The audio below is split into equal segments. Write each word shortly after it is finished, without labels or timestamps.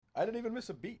I didn't even miss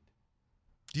a beat.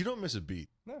 You don't miss a beat.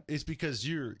 No. It's because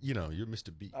you're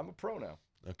Mr. Beat. I'm a pro now.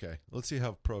 Okay, let's see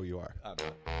how pro you are.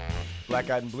 Black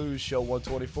Eyed and Blues, show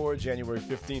 124, January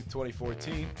 15th,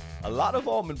 2014. A lot of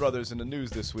Allman Brothers in the news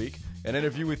this week, an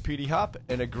interview with Petey Hop,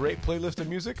 and a great playlist of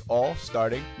music, all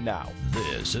starting now.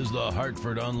 This is the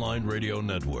Hartford Online Radio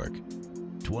Network.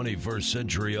 21st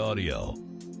Century Audio.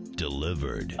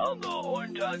 Delivered on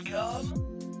thehorn.com.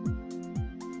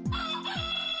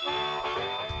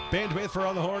 Bandwidth for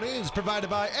On the Horn is provided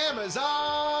by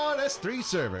Amazon S3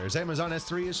 servers. Amazon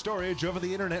S3 is storage over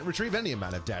the internet. Retrieve any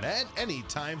amount of data at any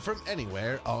time from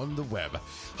anywhere on the web.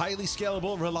 Highly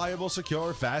scalable, reliable,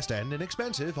 secure, fast, and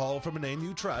inexpensive, all from a name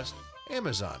you trust,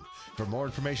 Amazon. For more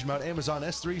information about Amazon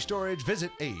S3 storage,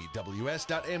 visit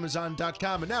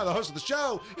aws.amazon.com. And now the host of the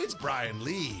show, it's Brian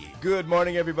Lee. Good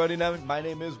morning, everybody. Now, my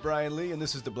name is Brian Lee, and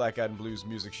this is the Black Eyed and Blues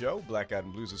Music Show. Black Eyed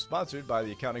and Blues is sponsored by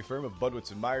the accounting firm of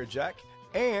Budwitz and Meyerjack,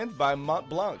 and by Mont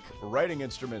Blanc, writing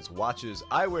instruments, watches,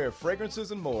 eyewear,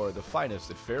 fragrances, and more. The finest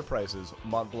at fair prices,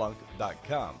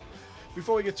 montblanc.com.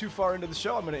 Before we get too far into the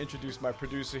show, I'm going to introduce my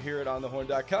producer here at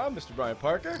OnTheHorn.com, Mr. Brian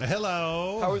Parker.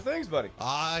 Hello. How are things, buddy?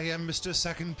 I am Mr.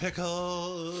 Second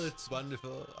Pickle. It's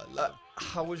wonderful. I love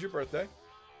How was your birthday?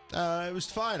 it.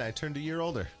 Was fine. I turned a year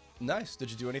older. Nice.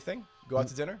 Did you do anything? Go out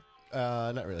to dinner?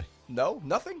 Not really. No?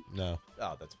 Nothing? No.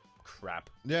 Oh, that's crap.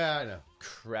 Yeah, I know.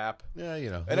 Crap. Yeah, you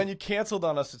know. And then you canceled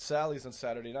on us at Sally's on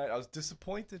Saturday night. I was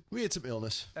disappointed. We had some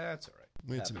illness. That's all right.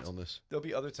 We had some Happens. illness. There'll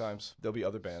be other times. There'll be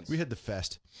other bands. We had the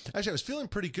fest. Actually, I was feeling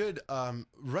pretty good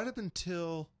right up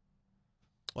until...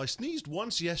 Well, I sneezed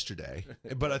once yesterday,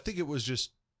 but I think it was just,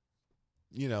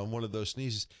 one of those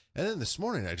sneezes. And then this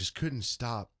morning, I just couldn't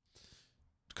stop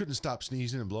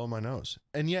sneezing and blowing my nose.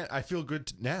 And yet, I feel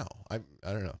good now. I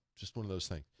don't know. Just one of those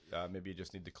things. Maybe you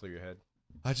just need to clear your head.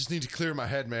 I just need to clear my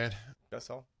head, man. That's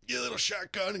all. Get a little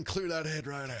shotgun and clear that head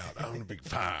right out. I'm going to be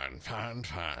fine.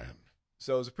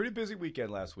 So it was a pretty busy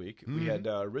weekend last week. We had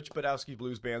Rich Badowski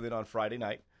Blues Band in on Friday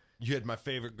night. You had my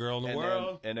favorite girl in the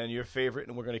world. And then your favorite,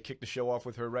 and we're going to kick the show off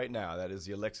with her right now. That is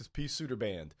the Alexis P. Suter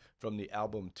Band from the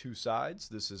album Two Sides.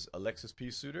 This is Alexis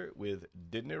P. Suter with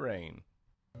Didn't It Rain?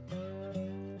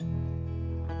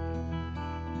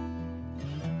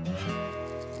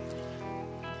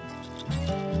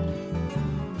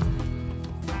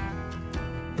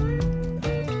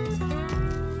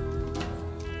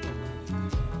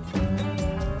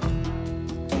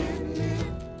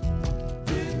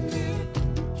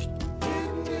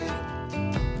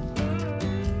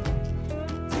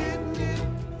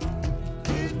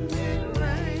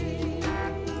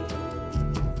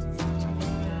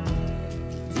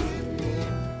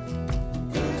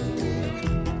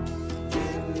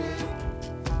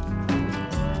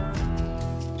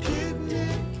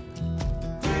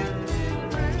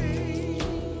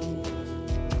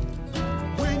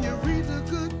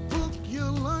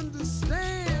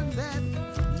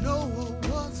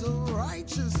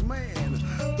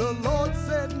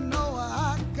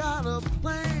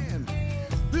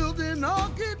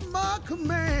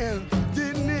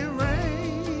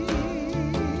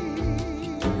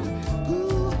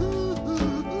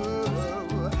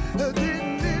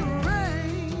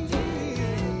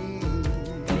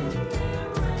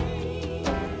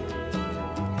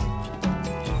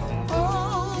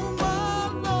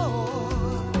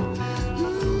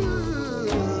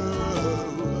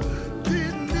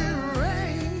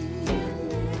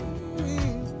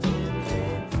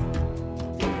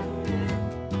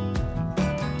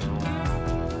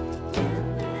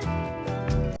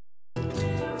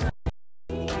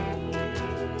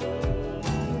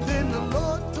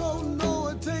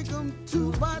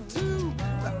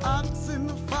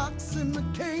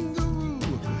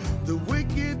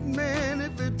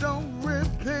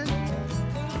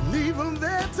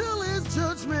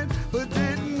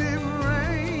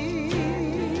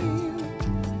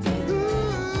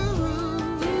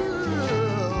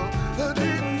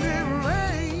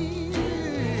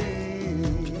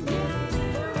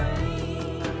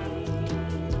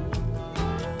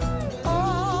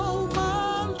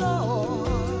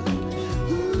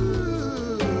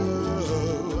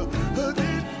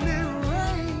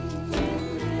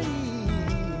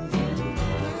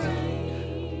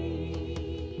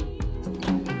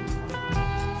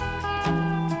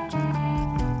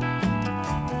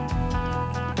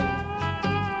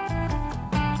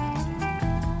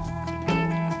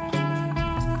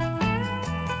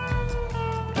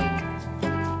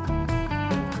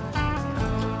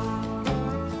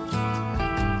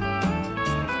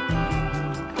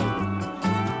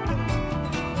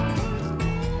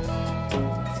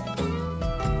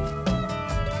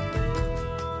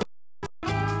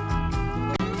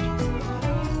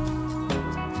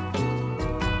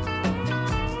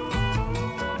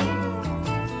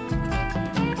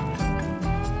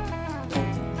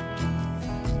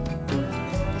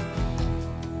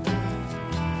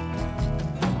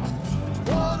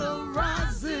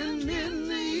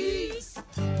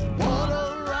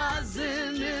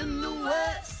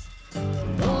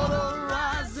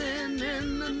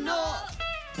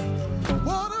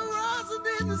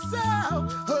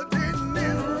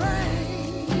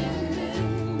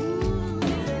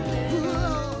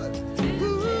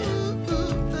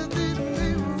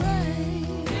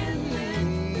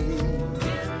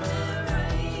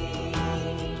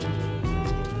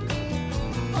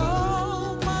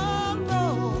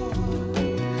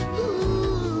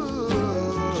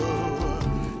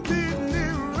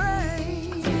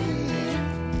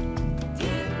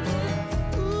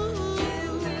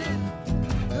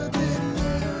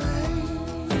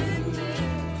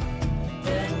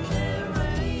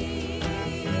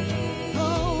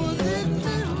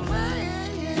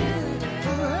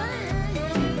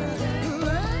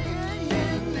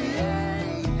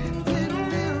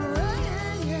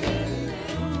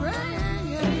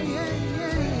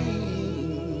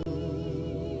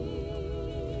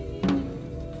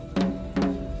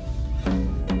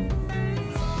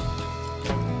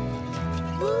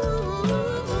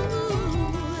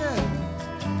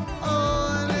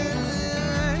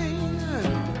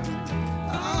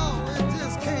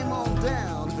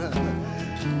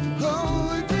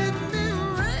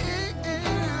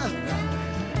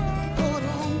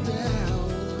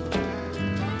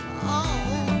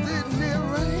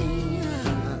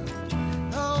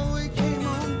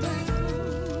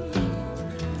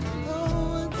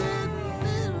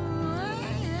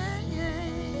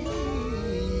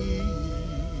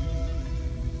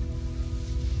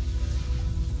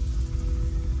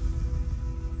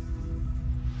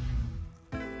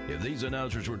 If these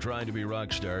announcers were trying to be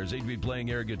rock stars, they'd be playing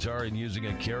air guitar and using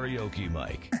a karaoke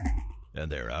mic.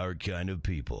 And they're our kind of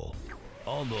people.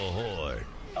 On the Horn.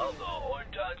 On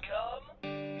thehorn.com.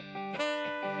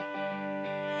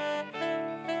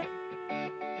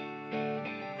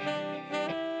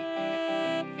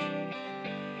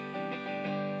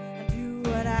 Do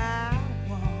what I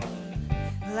want,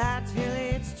 lie till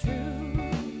it's true.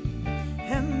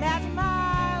 Imagine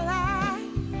my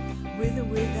life with or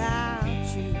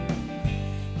without you.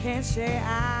 Can't say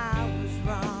I was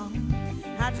wrong,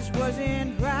 I just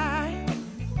wasn't right.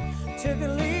 Took a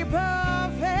leap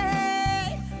of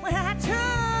faith when I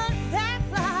took that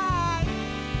flight.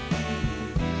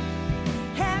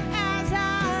 And as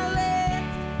I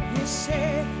left, you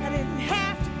said I didn't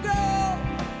have to go.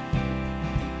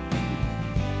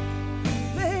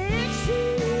 But it's too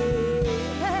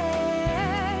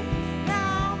late,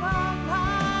 now I'm on my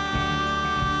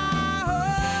own.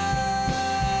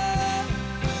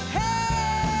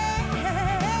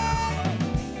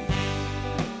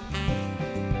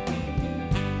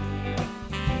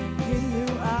 You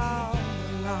knew all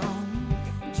along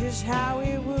just how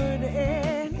it would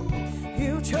end.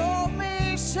 You told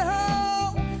me so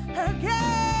again.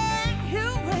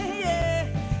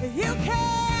 You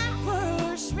can't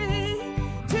push me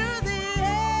to the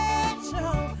edge.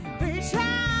 So reach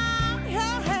out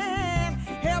your hand,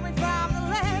 help me from the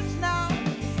ledge now.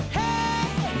 Hey,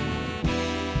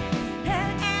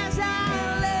 and as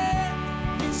I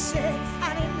left, you said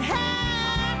I didn't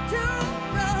have to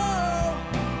go.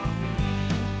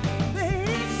 But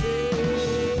it's too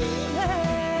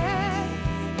late,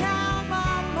 now I'm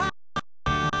on my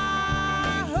own.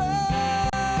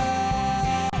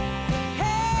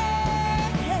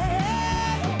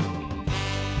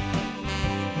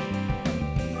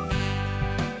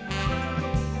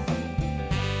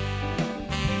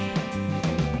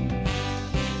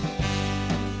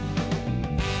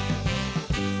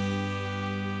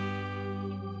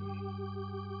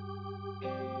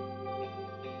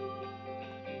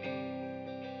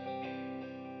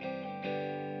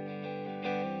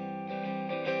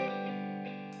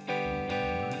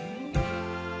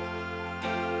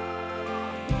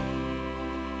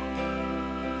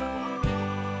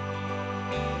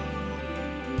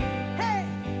 Hey,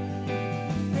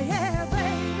 yeah,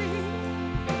 baby,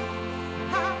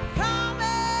 I'm coming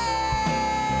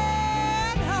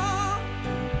home.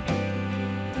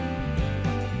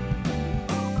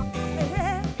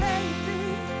 Yeah, baby,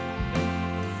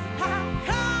 I'm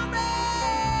coming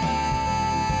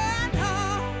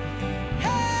home.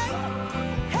 Hey,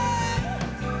 hey,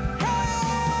 hey,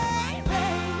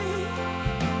 baby,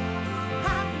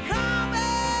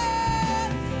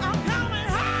 I'm coming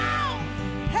home.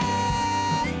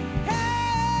 Hey, hey,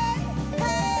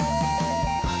 hey.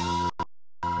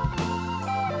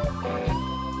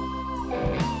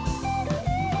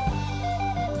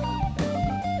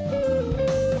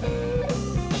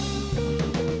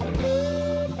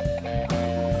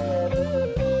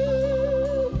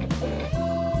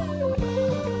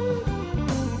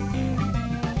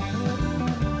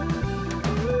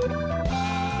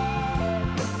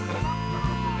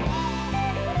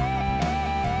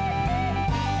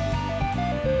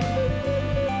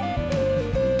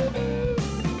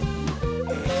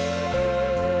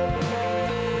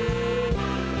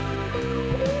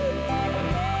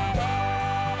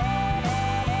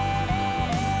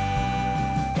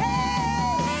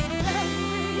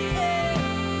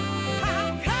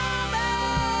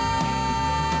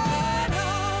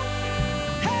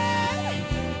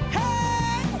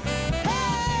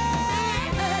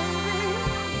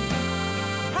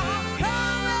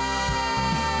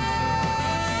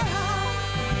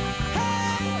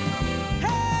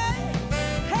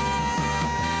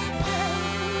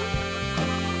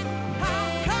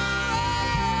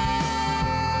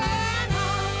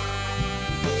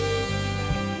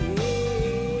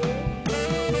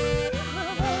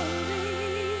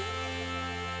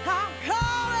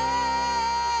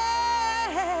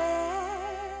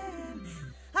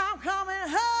 I'm coming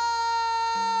home.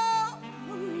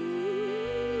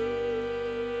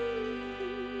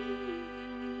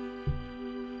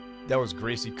 That was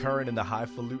Gracie Curran and the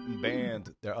Highfalutin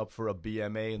Band. They're up for a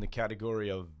BMA in the category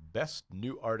of Best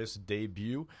New Artist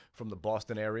Debut from the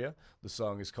Boston area. The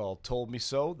song is called Told Me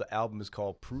So. The album is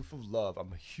called Proof of Love.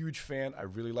 I'm a huge fan. I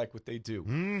really like what they do.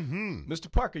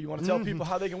 Mr. Parker, you want to tell people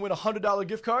how they can win a $100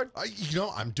 gift card?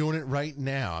 I'm doing it right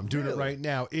now. I'm doing it Really? right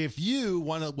now. If you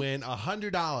want to win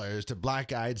 $100 to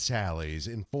Black Eyed Sally's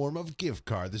in form of gift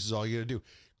card, this is all you got to do.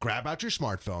 grab out your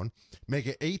smartphone, make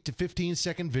an 8 to 15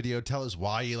 second video. Tell us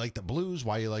why you like the blues,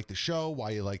 why you like the show, why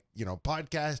you like,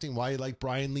 podcasting, why you like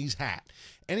Brian Lee's hat.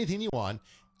 Anything you want.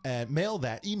 Email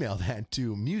that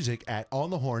to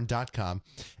music@onthehorn.com,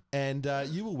 and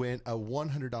you will win a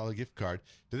 $100 gift card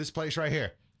to this place right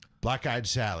here, Black Eyed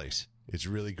Sally's. It's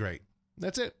really great.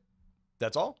 That's it.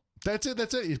 That's all? That's it.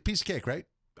 It's a piece of cake, right?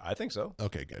 I think so.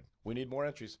 Okay, good. We need more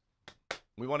entries.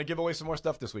 We want to give away some more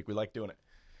stuff this week. We like doing it.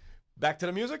 Back to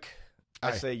the music?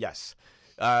 I say yes.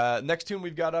 Next tune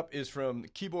we've got up is from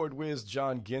keyboard whiz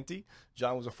John Ginty.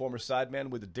 John was a former sideman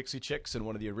with the Dixie Chicks and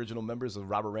one of the original members of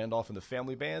Robert Randolph and the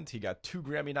Family Band. He got 2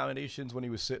 Grammy nominations when he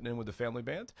was sitting in with the Family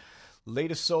Band.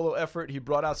 Latest solo effort, he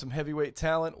brought out some heavyweight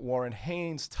talent: Warren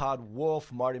Haynes, Todd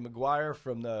Wolfe, Marty McGuire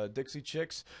from the Dixie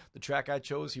Chicks. The track I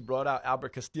chose, he brought out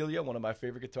Albert Castiglia, one of my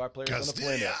favorite guitar players on the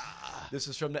planet. This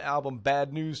is from the album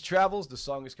Bad News Travels. The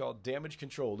song is called Damage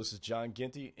Control. This is John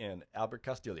Ginty and Albert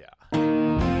Castiglia.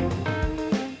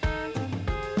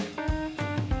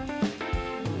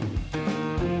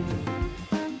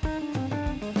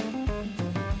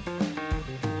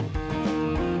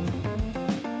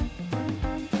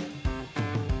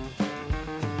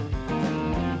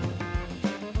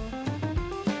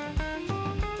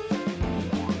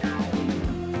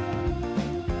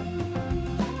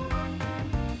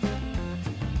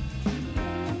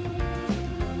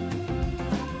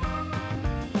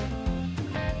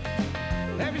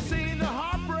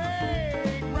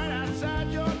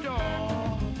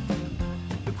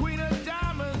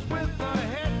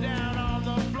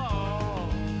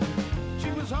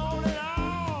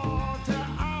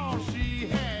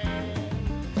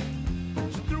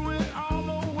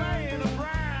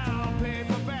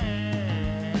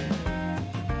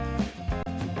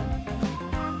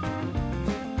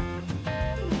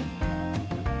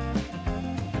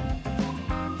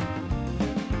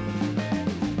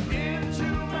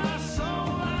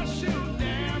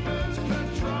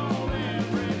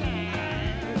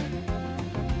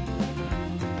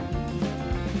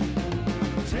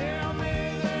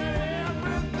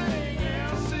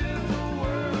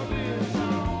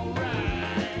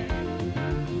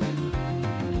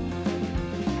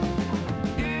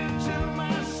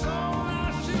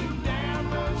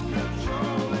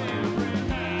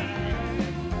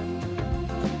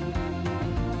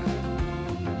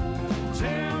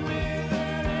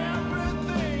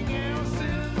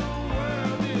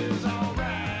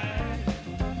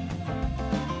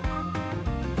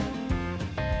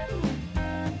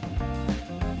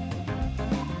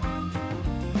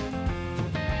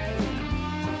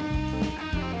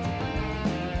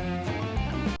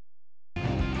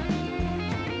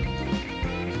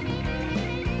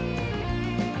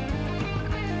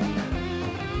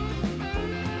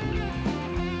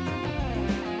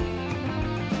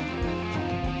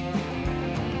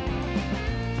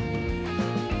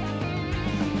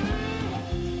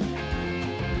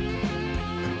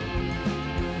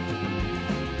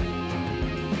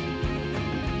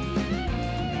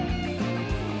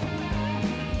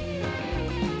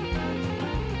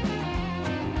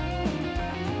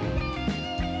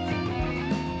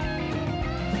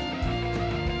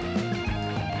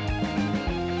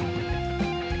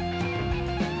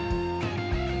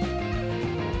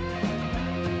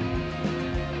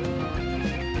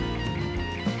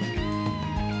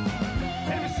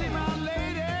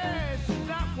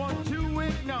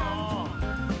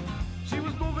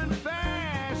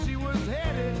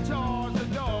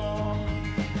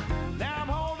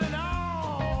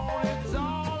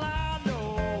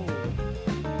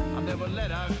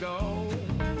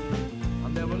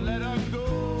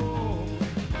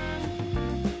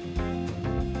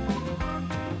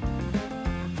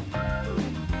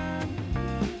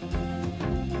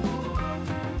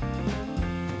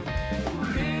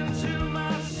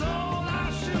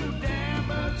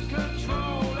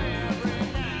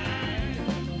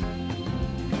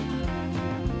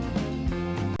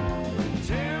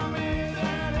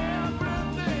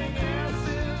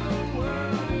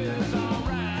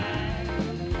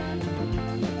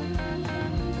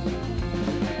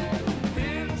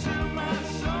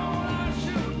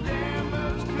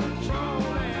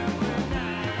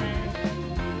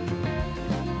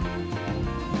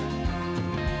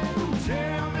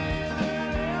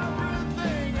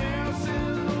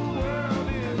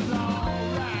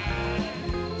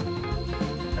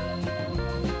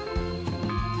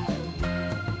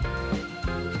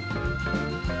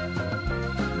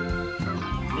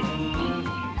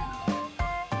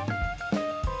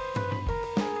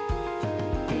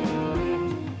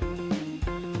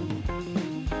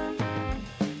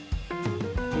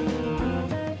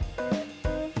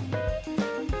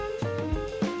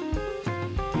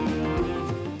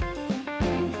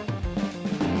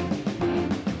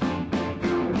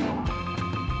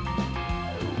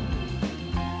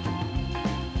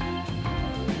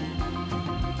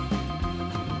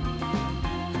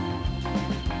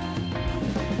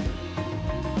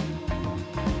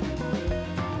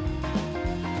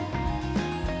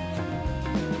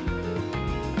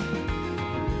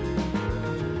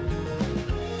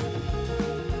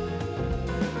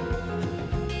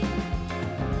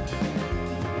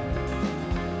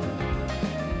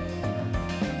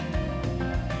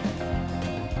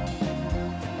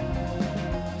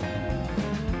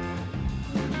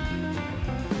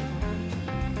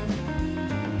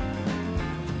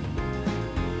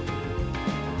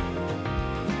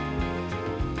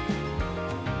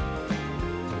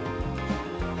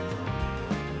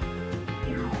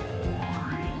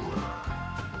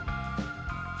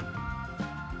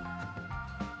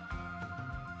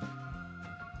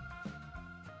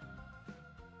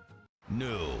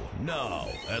 now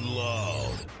and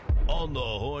loud on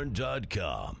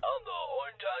thehorn.com.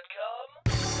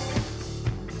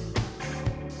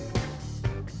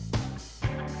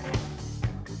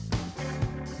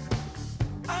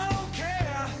 I don't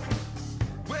care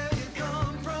where you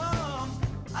come from.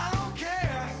 I don't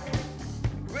care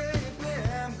where you've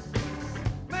been.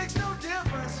 Makes no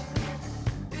difference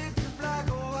if you're black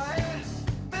or white.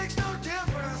 Makes no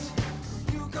difference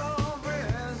who you call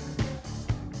friend.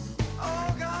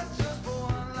 All got just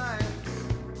one life.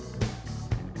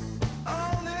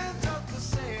 All ends up the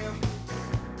same.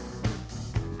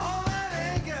 All that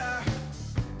anger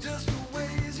just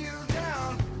weighs you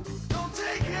down. Don't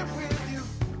take it with you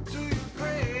to your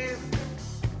grave.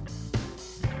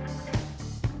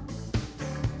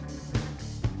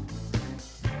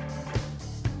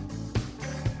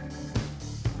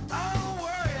 I don't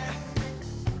worry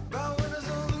about winners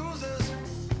or losers.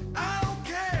 I don't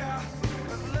care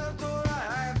what's left or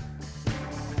right.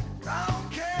 I don't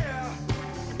care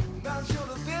about your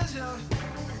division.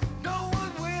 No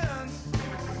one wins,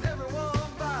 everyone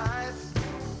fights.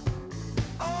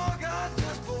 All got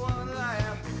just one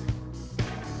life.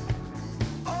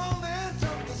 All ends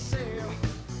up the same.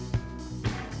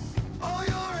 All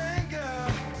your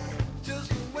anger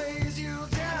just weighs you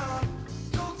down.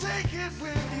 Don't take it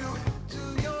with you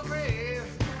to your grave.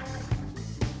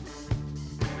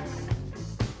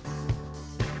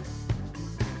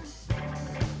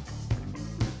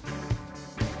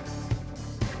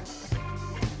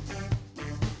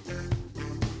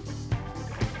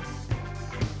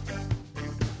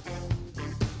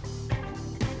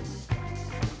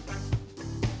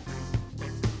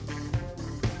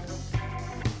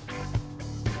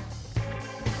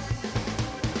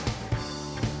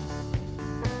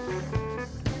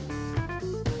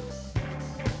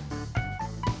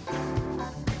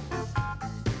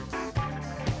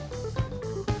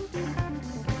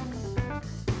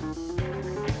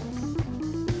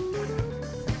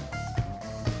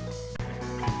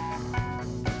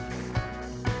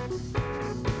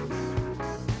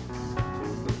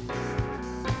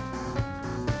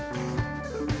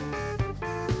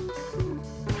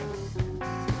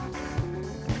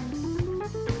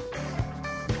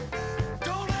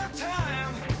 Don't have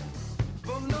time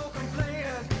for no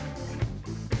complaining.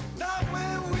 Not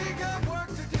when we got work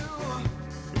to do.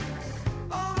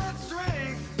 All that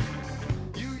strength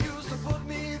you used to put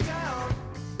me down,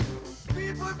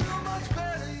 people feel much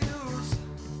better use.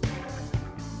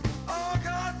 All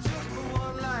got just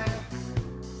one life.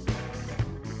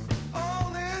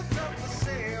 All ends up the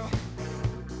same.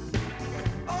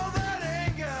 All that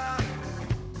anger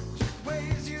just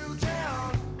weighs you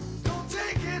down. Don't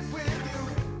take it with you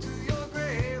to your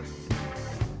grave.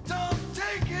 Don't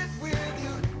take it with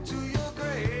you to your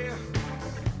grave.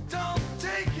 Don't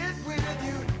take it with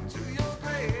you to your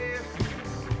grave.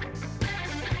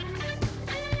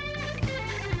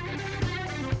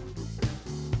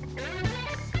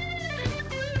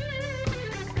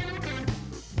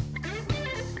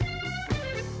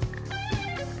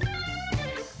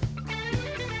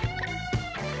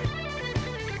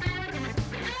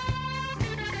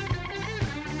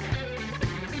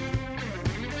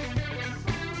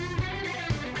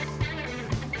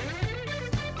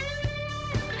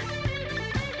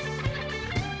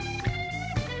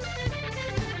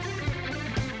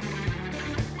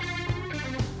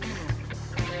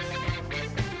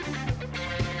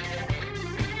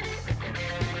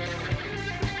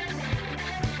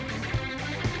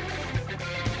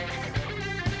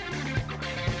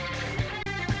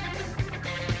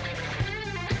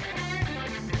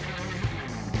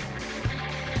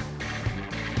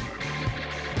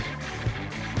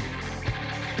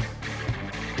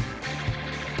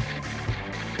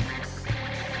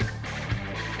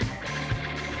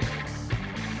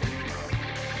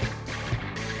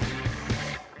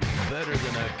 Better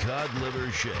than a cod liver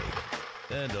shake,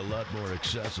 and a lot more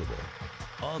accessible.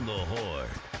 On the Horn.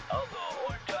 On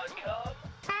thehorn.com.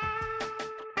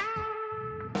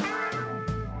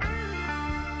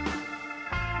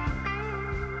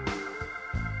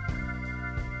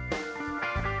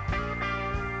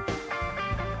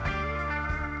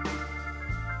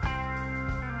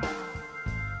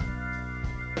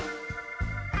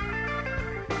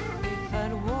 If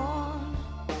I'd worn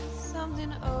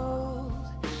something old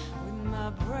with my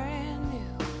brand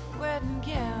new wedding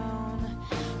gown,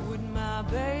 would my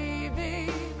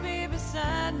baby be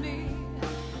beside me,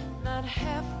 not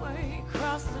halfway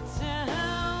across the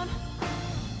town?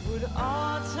 Would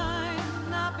our time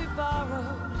not be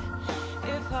borrowed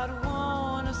if I'd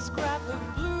worn a scrap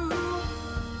of blue?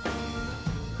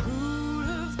 Who'd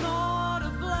have thought a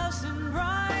blessing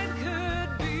bright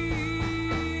could be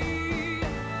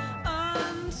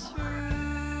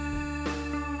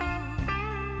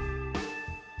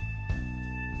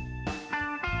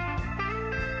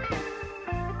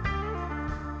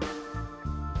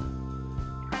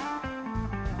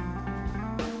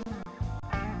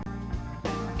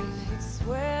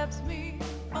Swept me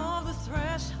on the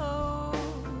threshold,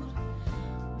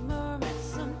 murmured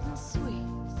something sweet.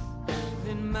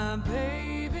 Then my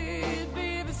baby'd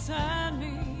be beside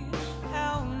me.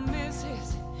 How I miss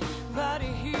his body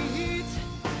heat.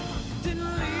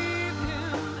 Didn't leave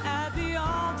him at the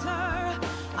altar.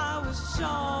 I was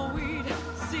sure we'd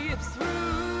see it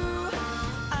through.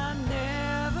 I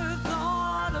never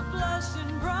thought a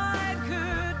blushing bride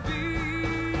could be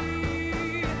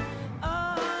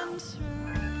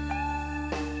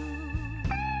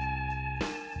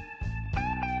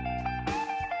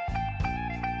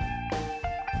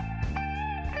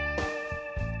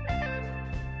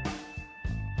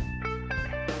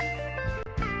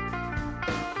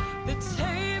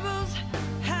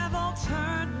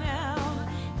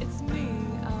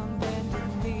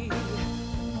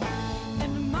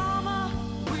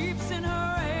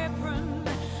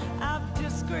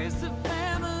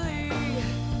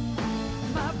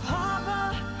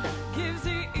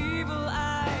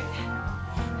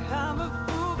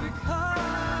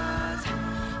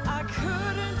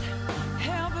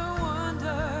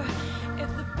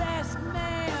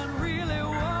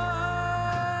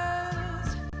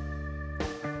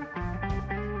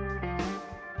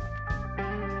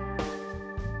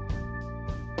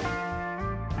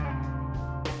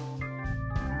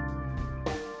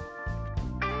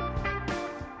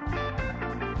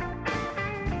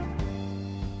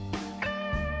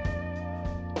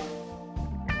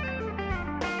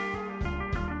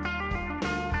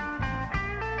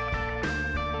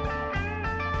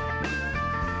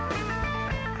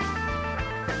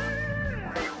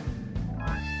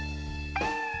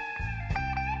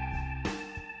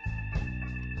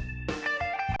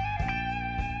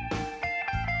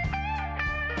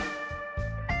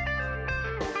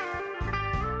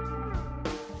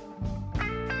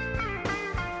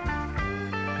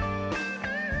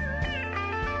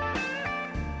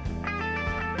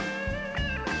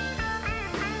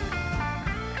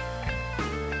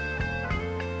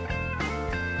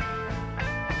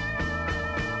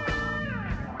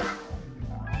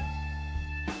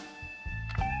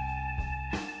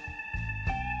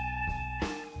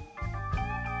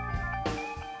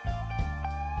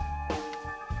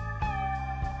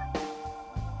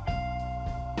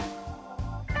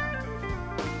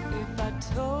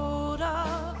told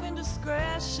of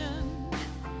indiscretion,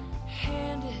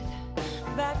 handed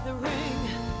back the ring,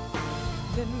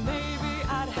 then maybe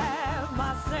I'd have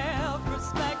my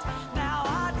self-respect. Now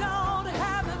I don't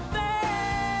have a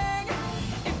thing.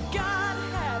 If God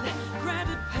had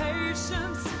granted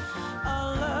patience,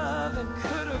 a love and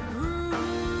could have grew,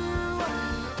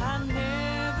 I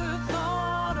never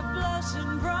thought a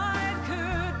blushing bride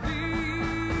could be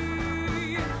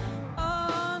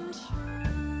untrue.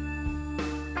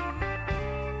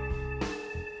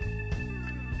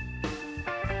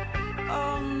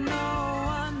 Oh no,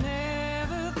 I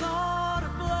never thought a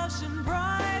blushing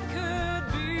bride could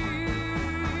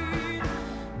be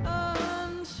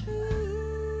untrue.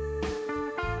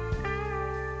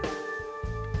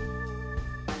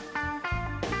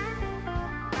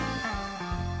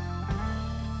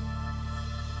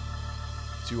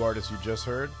 Two artists you just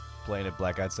heard playing at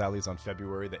Black Eyed Sally's on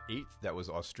February the 8th. That was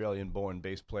Australian-born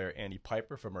bass player Annie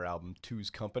Piper from her album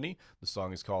Two's Company. The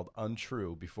song is called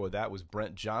Untrue. Before that was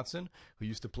Brent Johnson, who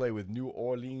used to play with New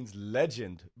Orleans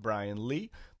legend Brian Lee.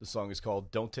 The song is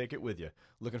called Don't Take It With You.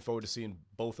 Looking forward to seeing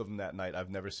both of them that night. I've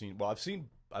seen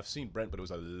Brent, but it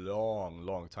was a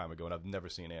long time ago, and I've never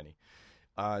seen Annie.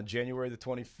 January the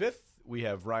 25th, we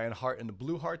have Ryan Hart and the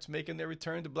Blue Hearts making their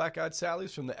return to Black Eyed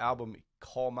Sally's from the album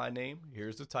Call My Name.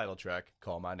 Here's the title track,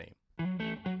 Call My Name.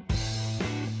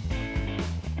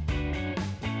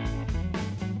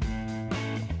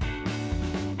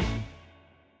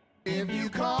 If you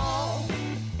call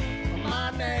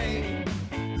my name,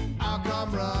 I'll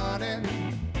come running.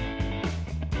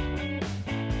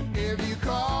 If you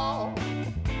call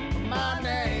my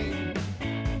name,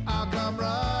 I'll come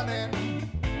running.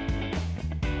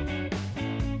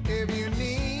 If you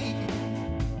need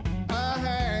a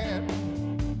hand,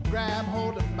 grab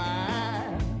hold of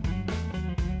mine.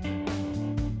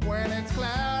 When it's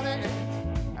cloudy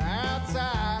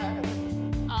outside,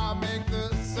 I'll make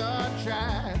the sun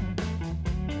shine.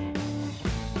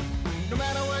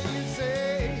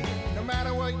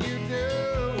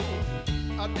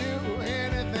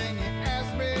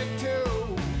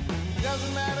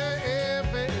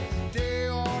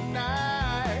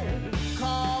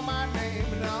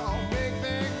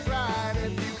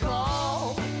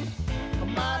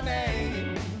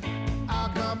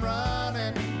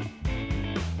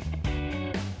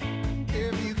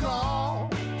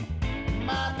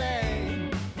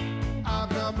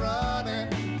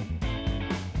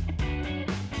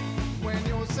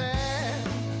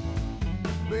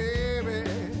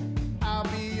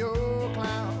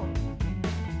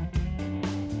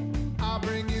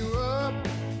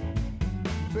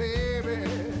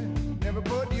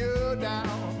 never put you down.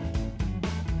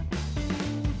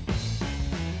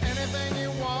 Anything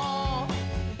you want,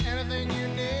 anything you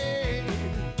need,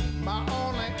 my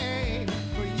only aim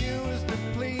for you is to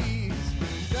please.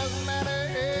 Doesn't matter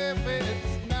if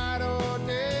it's night or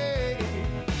day.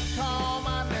 Call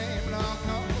my name and I'll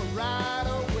come right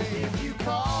away. If you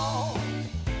call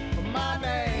my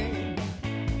name,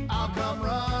 I'll come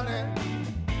running.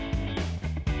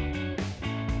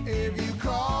 If you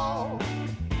call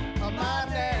my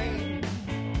name,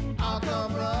 I'll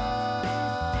come running.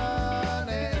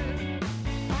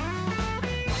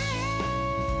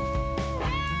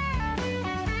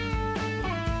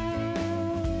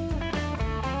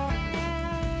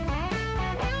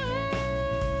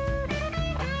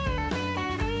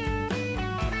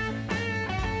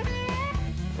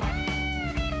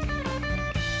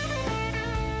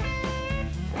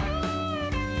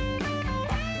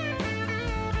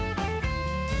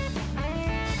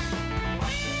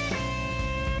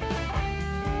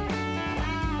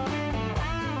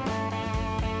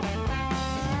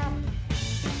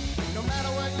 No matter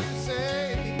what you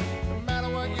say, no matter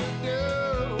what you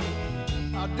do,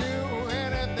 I'll do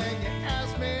anything you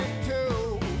ask me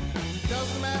to.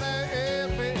 Doesn't matter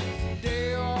if it's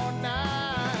day or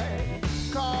night.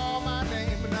 Call my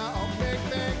name and I'll make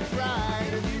things right.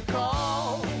 If you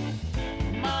call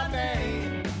my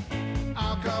name,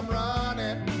 I'll come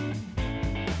running.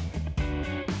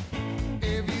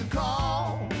 If you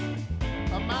call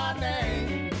my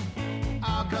name,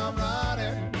 I'll come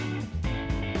running.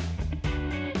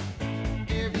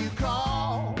 If you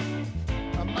call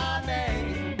my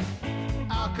name,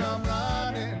 I'll come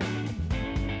running.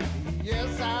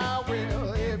 Yes, I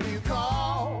will. If you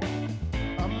call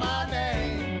my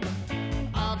name,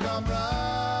 I'll come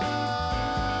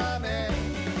running.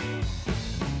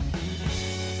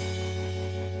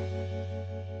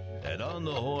 And on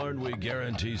the horn, we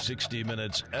guarantee 60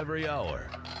 minutes every hour.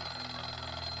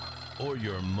 Or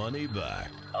your money back.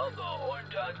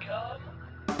 OnTheHorn.com.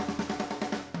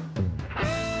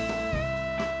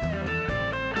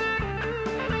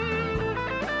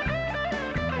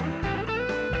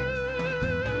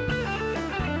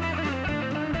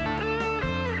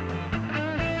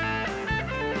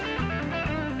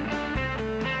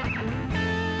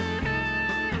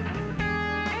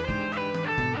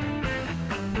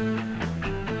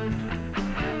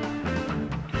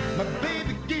 My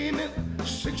baby gave me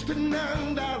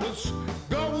 $69.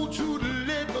 Go to the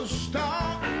liquor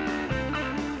store.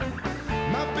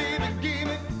 My baby gave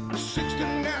me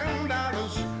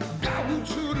 $69. Go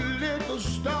to the liquor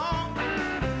store.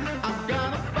 I've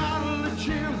got a bottle of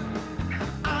gin.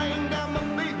 I ain't got my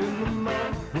baby no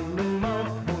more, no more,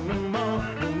 no more,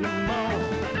 no more.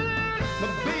 My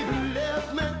baby left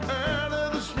me early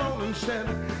this morning, said,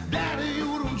 Daddy, you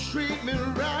don't treat me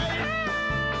right.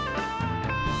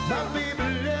 My baby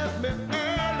left me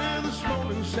early this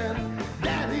morning, said,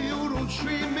 Daddy, you don't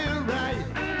treat me right.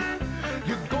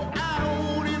 You go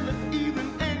out in the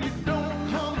evening and you don't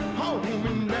come home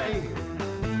at night.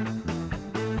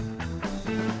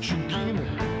 She gave me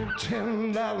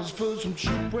 $10 for some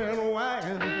cheap red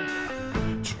wine,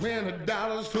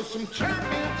 $20 for some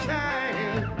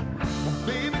turpentine. My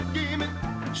baby gave me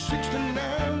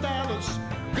 $69.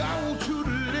 Go to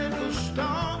the liquor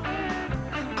store.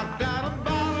 I've got a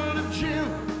bottle of gin.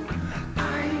 I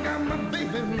ain't got my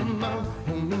baby no more,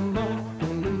 no more,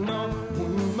 no more, no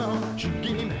more. She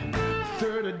gave me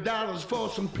 $30 for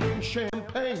some pink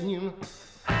champagne,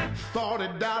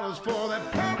 $40 for that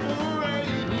purple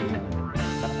rain.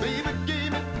 My baby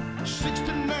gave me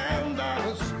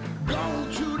 $69. Go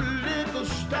to the liquor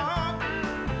store.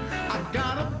 I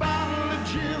got a bottle of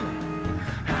gin.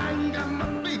 I ain't got my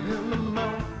baby no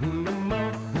more, no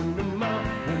more, no more,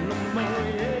 no more,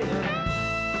 yeah.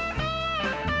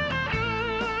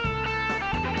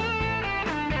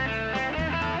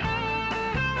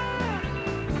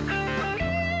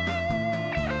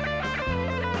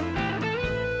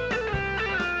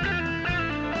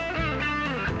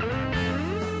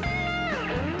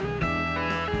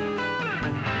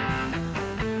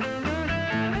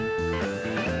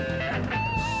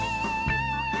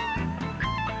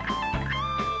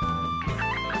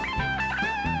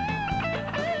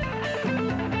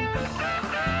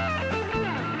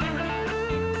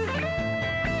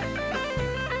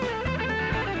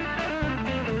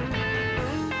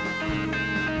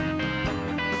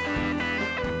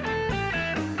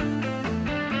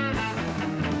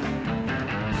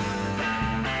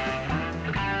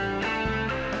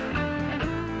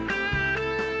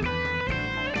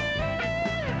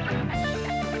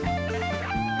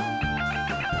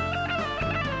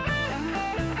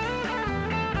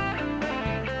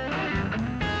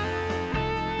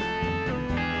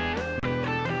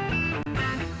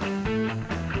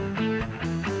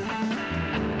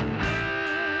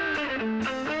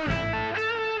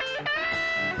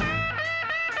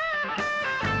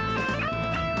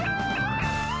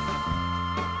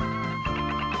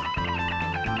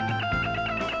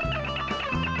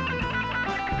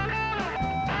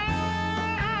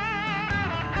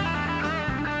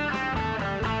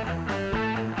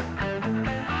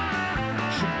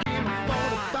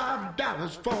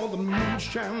 $60 for the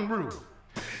moonshine brew.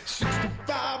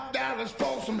 $65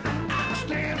 for some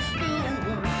stand stew.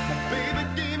 My baby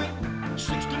gave me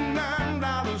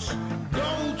 $69.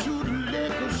 Go to the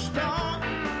liquor store.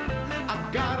 I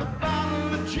got a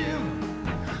bottle of gin.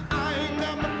 I ain't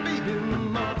got my baby no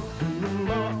more, no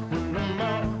more, no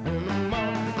more, no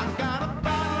more. I got a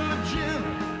bottle of gin.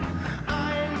 I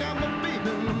ain't got my baby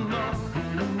no more,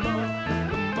 no more,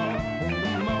 no more, no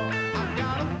more. I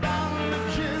got a bottle of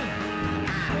gin.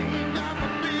 I ain't got my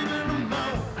baby no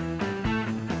more.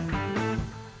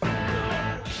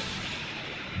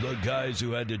 The guys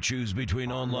who had to choose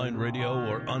between online radio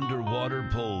or underwater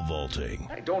pole vaulting.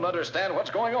 I don't understand what's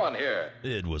going on here.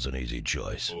 It was an easy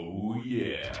choice. Oh,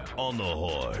 yeah. On the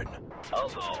Horn. On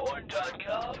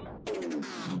thehorn.com.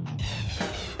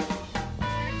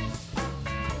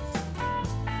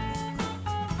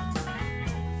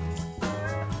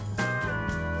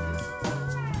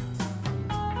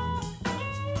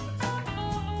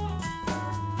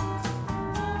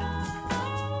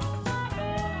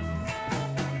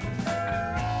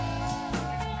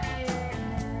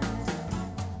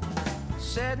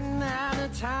 Sitting at a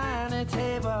tiny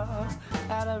table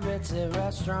at a ritzy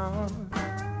restaurant,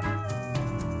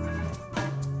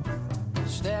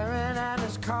 staring at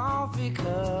his coffee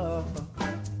cup,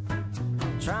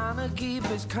 trying to keep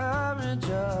his courage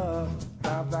up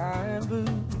by buying booze.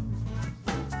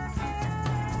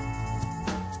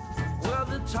 Well,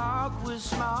 the talk was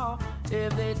small,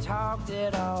 if they talked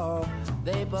at all.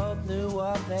 They both knew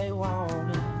what they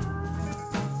wanted.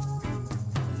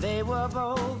 They were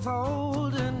both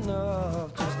old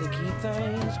enough just to keep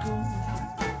things cool.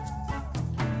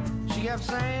 She kept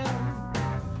saying,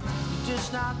 "You're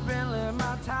just not really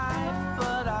my type,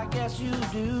 but I guess you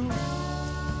do."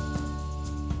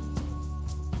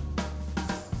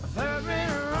 Third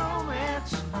rate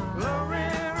romance, low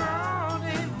rate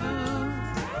rendezvous.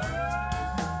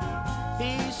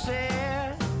 He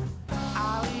said,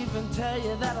 "I'll even tell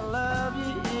you that I love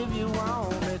you if you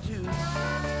want me to."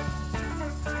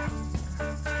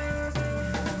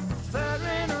 Third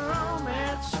rate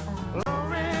romance, low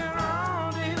rate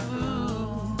rendezvous.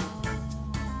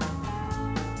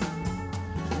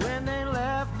 When they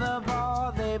left the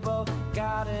bar, they both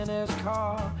got in his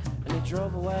car and he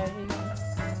drove away.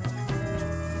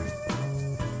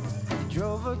 He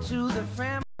drove her to the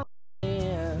family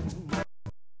inn.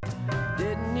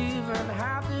 Didn't even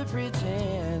have to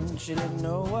pretend she didn't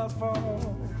know what for.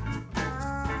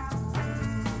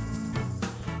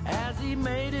 As he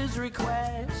made his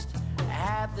request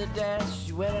at the desk,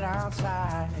 she waited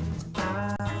outside.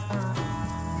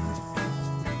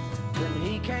 Then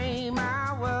he came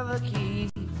out with a key,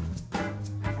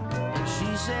 and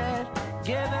she said,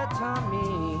 "Give it to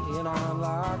me," and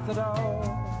unlocked the door.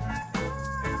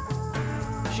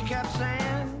 She kept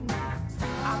saying,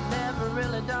 "I've never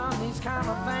really done these kind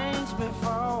of things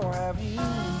before, have you?"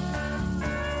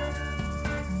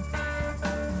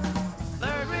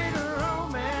 Third rate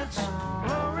romance,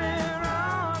 low rate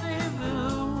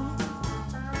rendezvous.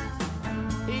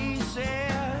 He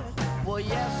said, "Well,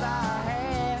 yes, I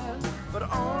have, but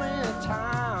only a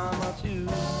time or two."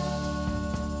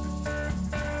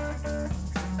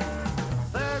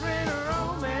 Third rate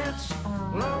romance,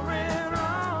 low rate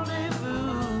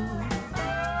rendezvous.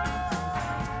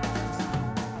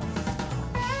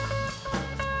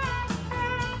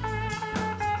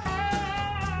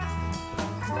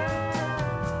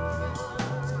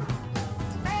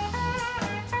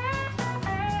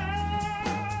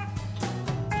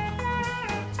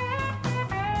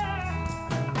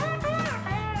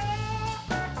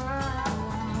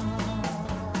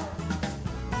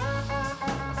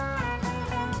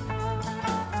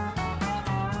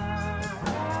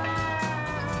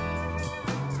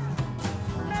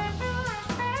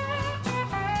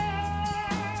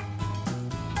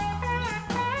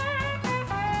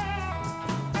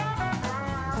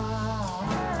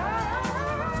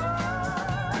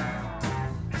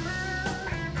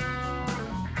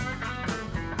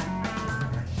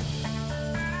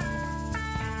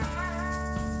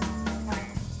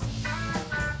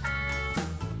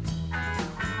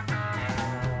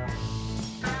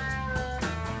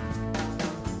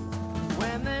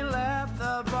 When they left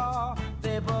the bar,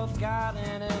 they both got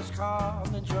in his car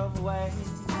and drove away.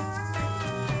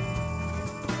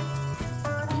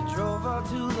 He drove her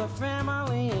to the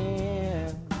family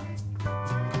inn.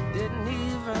 Didn't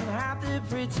even have to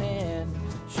pretend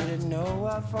she didn't know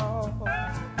what for.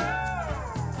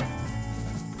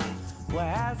 Well,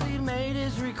 as he made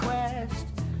his request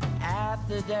at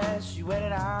the desk, she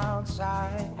waited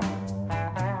outside.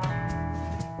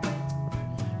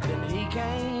 Then he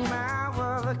came out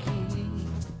with a key,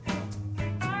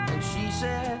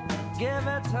 said, give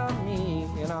it to me,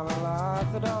 and I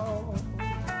locked the door.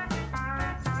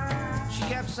 She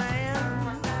kept saying,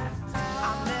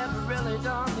 I've never really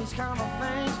done these kind of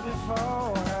things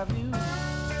before, have you?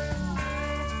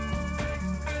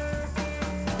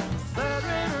 Third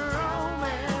rate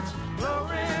romance, low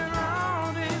rate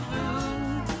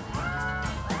rendezvous.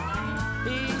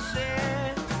 He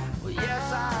said, well,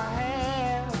 yes, I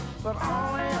have, but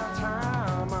only a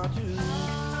time or two.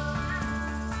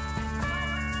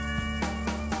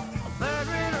 Third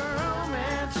rate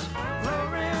romance, low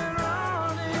rate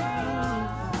rendezvous.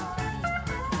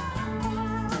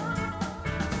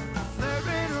 Third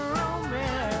rate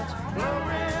romance, low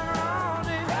rate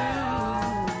rendezvous.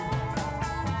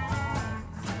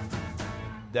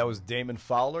 That was Damon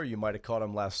Fowler. You might have caught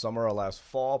him last summer or last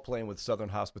fall playing with Southern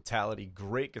Hospitality.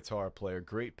 Great guitar player,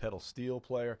 great pedal steel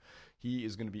player. He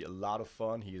is going to be a lot of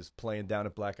fun. He is playing down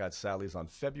at Black Eyed Sally's on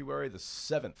February the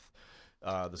 7th.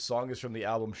 The song is from the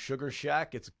album Sugar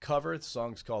Shack. It's a cover. The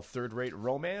song's called Third Rate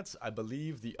Romance. I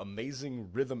believe the Amazing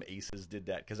Rhythm Aces did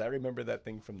that because I remember that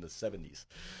thing from the 70s.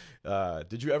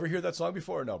 Did you ever hear that song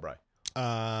before or no, Bri?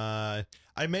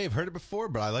 I may have heard it before,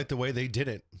 but I like the way they did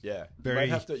it. Yeah, Very-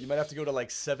 you might have to go to like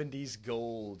 70s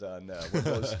Gold on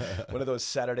one of those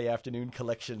Saturday afternoon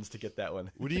collections to get that one.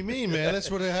 What do you mean, man?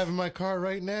 That's what I have in my car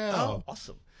right now. Oh,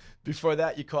 awesome. Before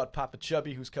that, you caught Papa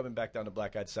Chubby, who's coming back down to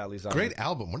Black Eyed Sally's on. Great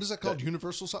album. What is that called?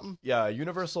 Universal something? Yeah,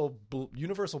 Universal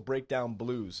Breakdown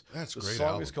Blues. That's a the great song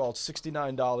album. is called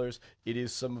 $69. It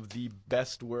is some of the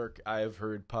best work I have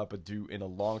heard Papa do in a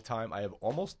long time. I have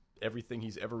almost everything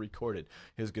he's ever recorded.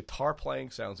 His guitar playing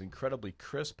sounds incredibly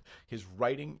crisp. His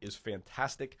writing is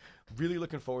fantastic. Really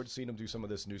looking forward to seeing him do some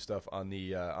of this new stuff on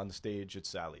the stage at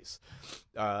Sally's.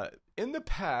 In the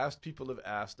past, people have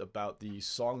asked about the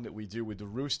song that we do with the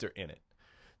rooster in it.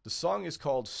 The song is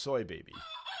called Soy Baby.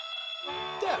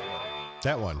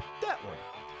 That one.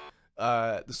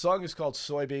 The song is called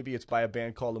Soy Baby. It's by a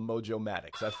band called the Mojo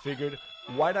Maddox. I figured,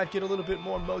 why not get a little bit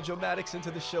more Mojo Maddox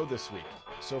into the show this week?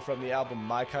 So from the album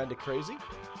My Kinda Crazy,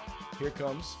 here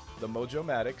comes the Mojo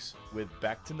Maddox with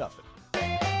Back to Nothing.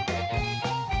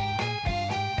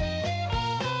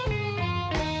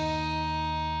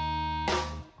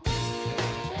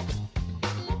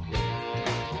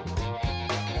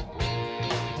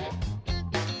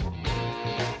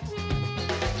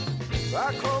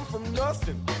 I come from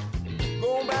nothing,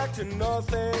 going back to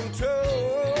nothing too.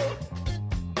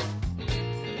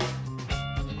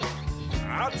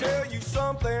 I'll tell you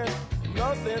something,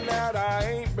 nothing that I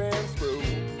ain't been through.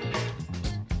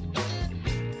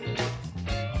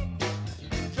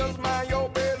 Just mind your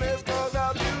business, 'cause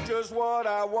I'll do just what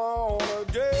I wanna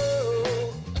do.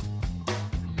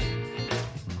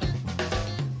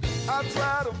 I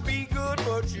try to be good,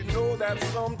 but you know that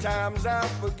sometimes I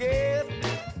forget.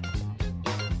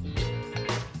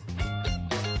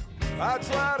 I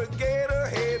try to get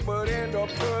ahead, but end up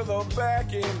further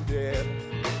back in debt.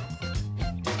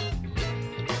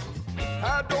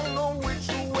 I don't know which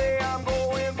way I'm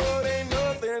going, but ain't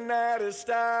nothing that'll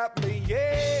stop me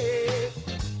yet.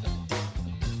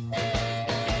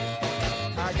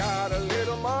 I got a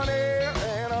little money,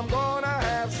 and I'm gonna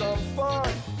have some fun.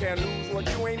 Can't lose what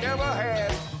you ain't never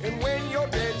had, and when you're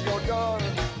dead, you're done.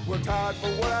 Worked hard for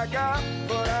what I got,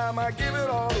 but I might give it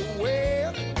all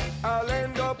away. I'll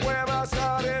end up where I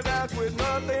started, that's with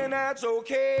nothing, that's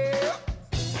okay.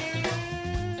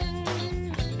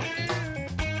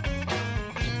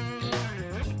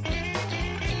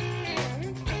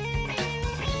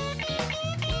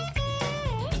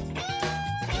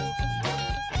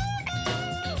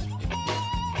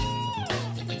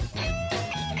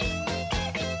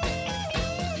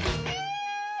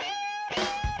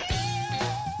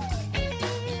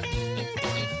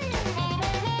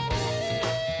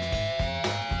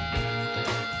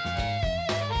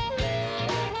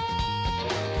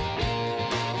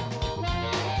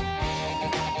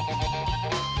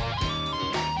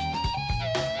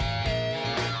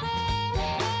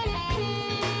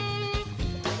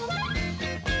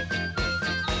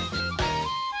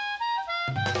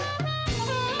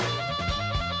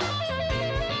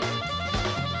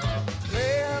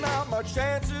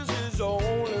 Chances is the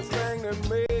only thing that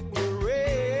make me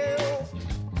real.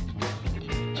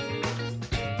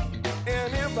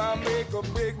 And if I make a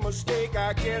big mistake,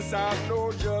 I guess I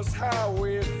know just how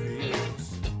it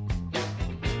feels.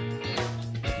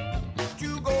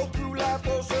 You go through life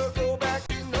full circle back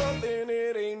to nothing,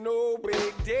 it ain't no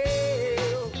big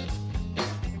deal.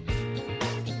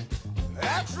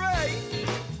 That's right.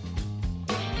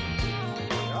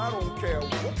 I don't care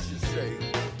what you say.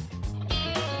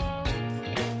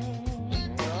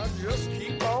 Just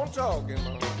keep on talking,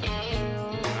 man.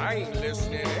 I ain't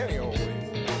listening anyway.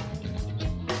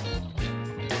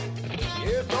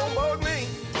 It don't bug me,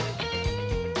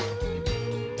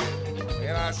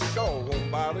 and I sure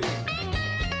won't bother you.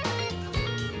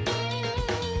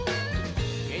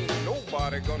 Ain't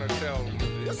nobody gonna tell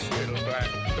this little black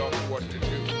duck what to do.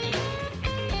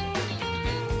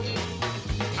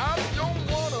 I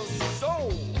don't wanna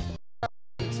soul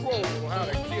control how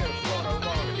the kid's gonna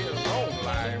run his own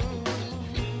life.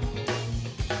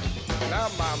 Now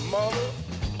my mother,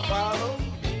 father,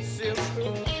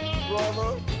 sister,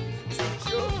 brother,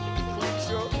 teacher,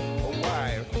 preacher, or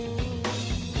wife.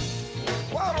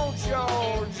 Why don't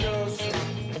y'all just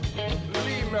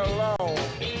leave me alone?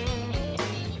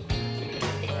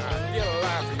 Get a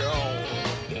life of your own.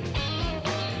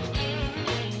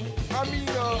 I mean,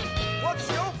 what's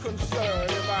your concern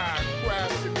if I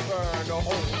crash and burn the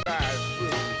whole night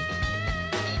through?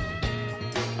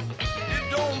 It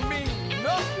don't mean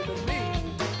nothing to me.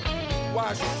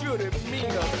 Why should it mean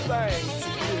a thing to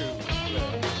you?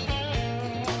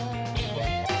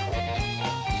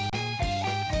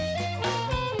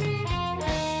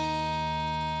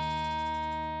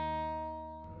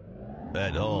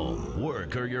 At home,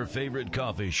 work, or your favorite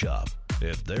coffee shop,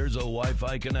 if there's a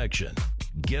Wi-Fi connection,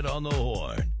 get on the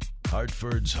horn.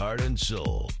 Hartford's Heart and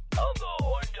Soul. On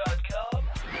thehorn.com.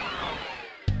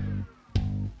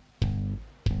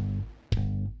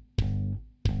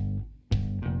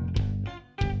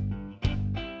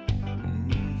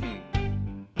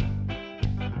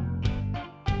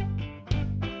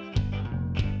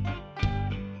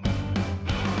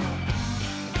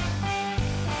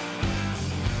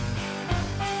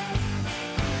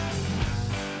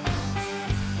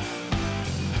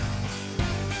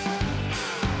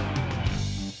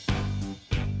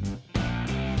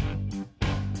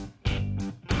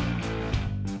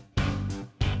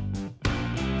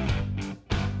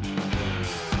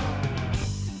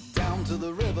 Down to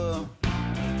the river,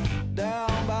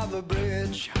 down by the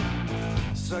bridge.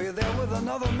 Saw you there with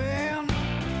another man,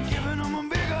 giving him a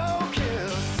big old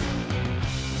kiss.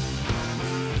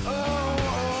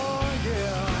 Oh,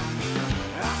 yeah,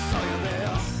 I saw you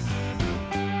there.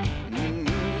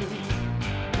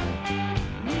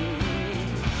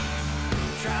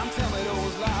 Try and tell me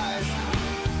those lies,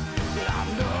 but I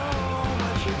know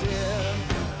what you did.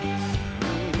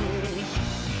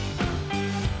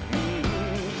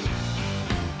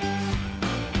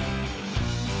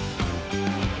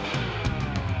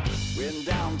 Went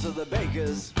down to the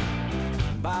baker's,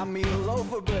 buy me a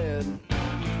loaf of bread.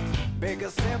 Baker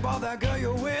said, boy, that girl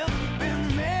you're with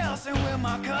been messing with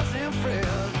my cousin Fred.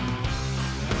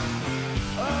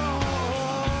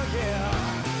 Oh, yeah,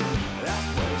 that's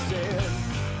what he said.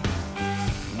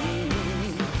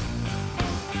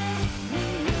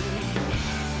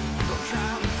 Go try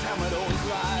and tell me those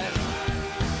lies,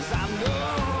 'cause I know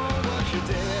what you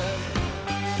did.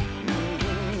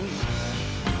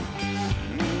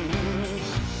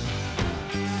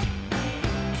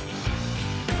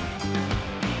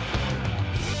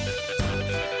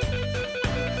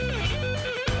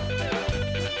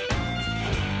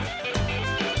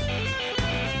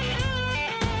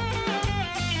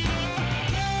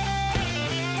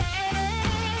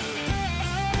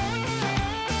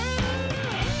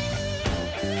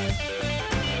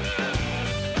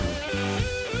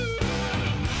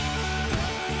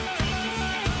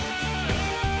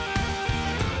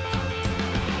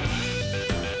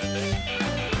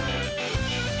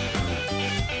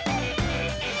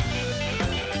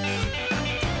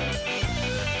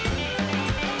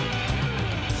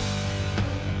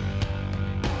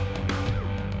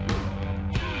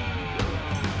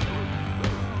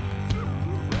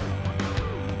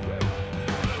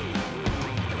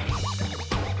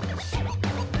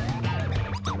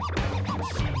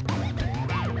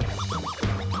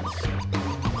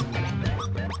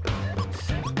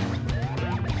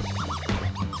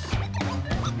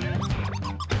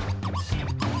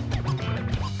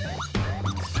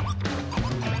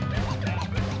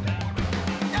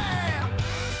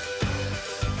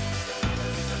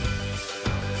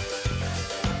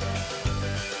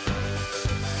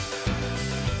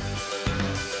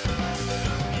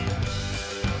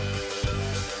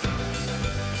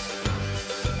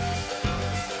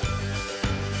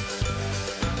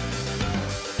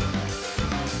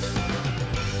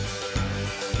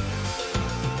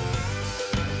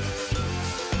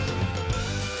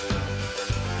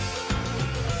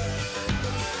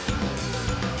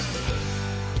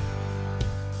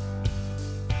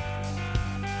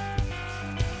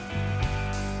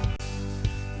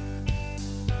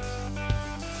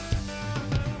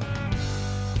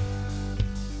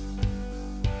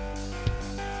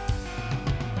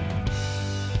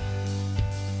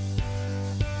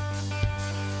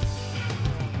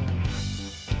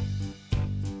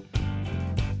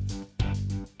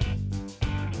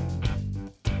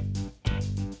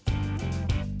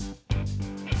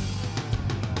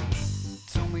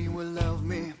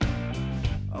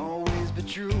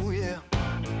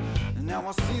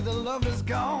 love is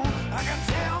gone. I can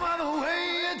tell by the way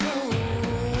you do.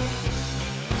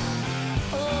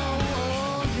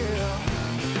 Oh, yeah,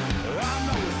 I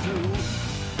know it's true.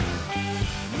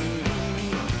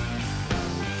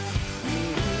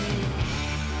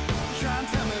 Try and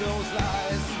tell me those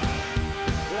lies.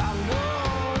 I know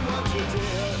what you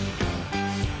did.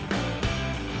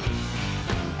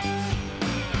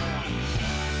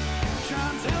 Try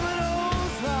and tell me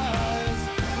those lies.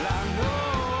 I know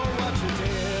what you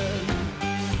did.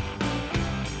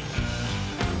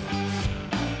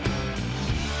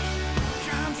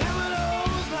 Try and tell me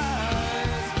those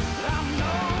lies. I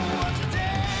know what you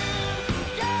did.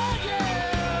 Yeah, yeah.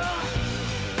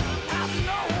 I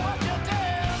know what you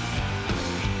did.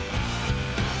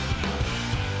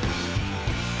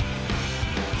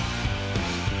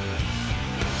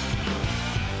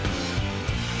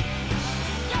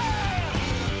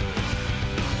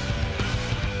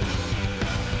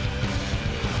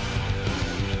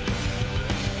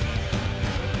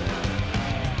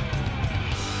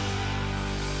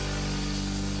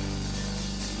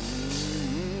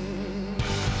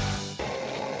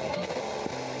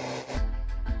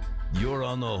 You're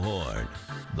on the Horn,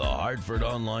 the Hartford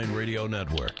Online Radio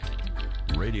Network.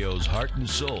 Radio's heart and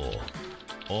soul.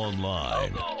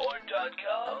 Online.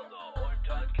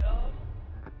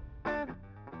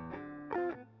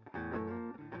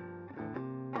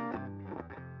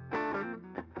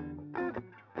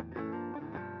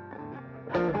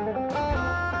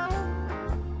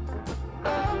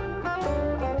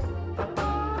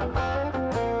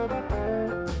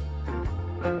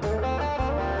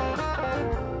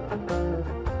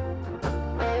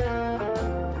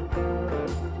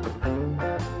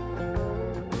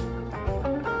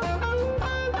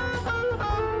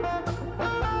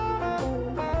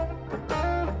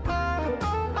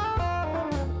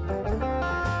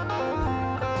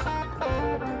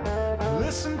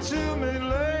 Listen to me,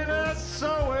 lady,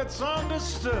 so it's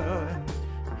understood.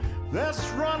 This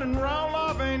running round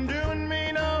love ain't doing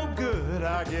me no good.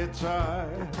 I get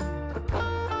tired.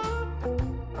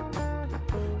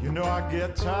 You know I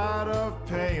get tired of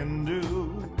paying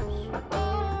dues.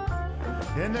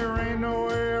 And there ain't no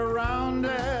way around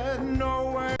it,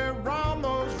 no way around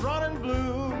those running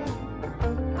blues.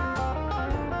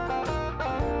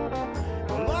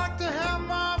 I like to have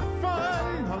my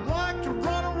fun, I like to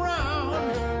run around,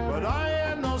 but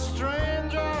I ain't no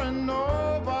stranger in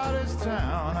nobody's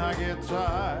town. I get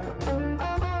tired.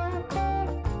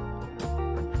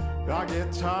 I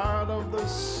get tired of the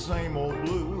same old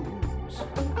blues.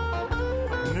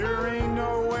 There ain't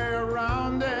no way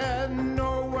around it,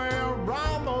 no way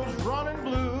around those running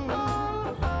blues.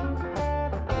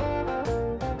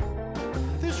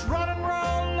 This running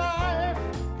round life,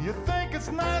 you think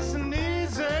it's nice and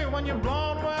easy when you're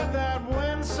blown with that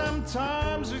wind.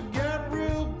 Sometimes it get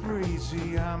real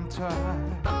breezy. I'm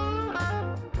tired.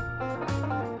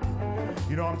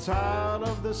 You know I'm tired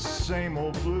of the same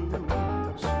old blues.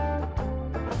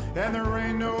 And there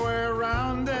ain't no way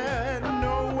around it,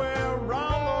 no way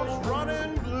around those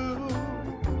running blues.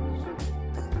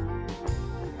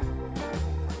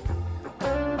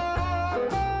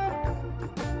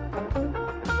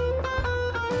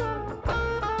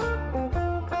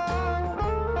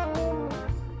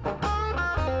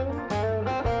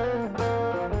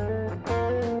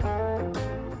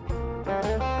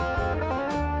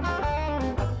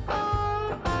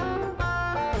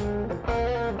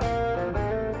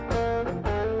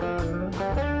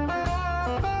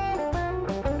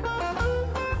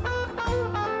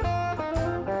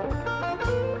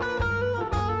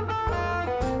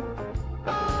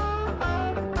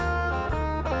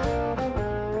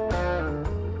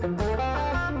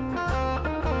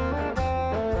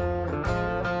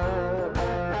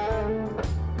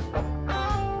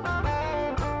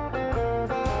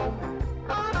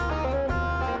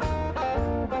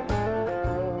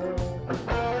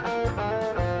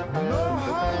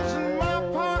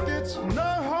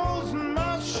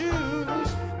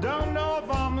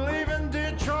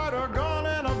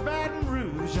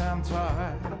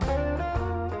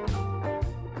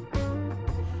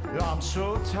 I'm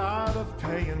so tired of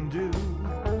paying dues,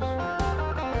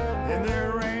 and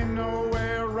there ain't no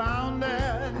way around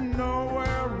it,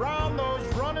 nowhere around those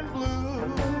running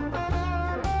blues.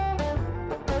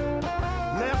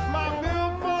 Left my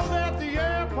billfold at the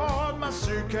airport, my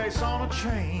suitcase on a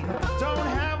chain. Don't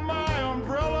have my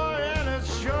umbrella and it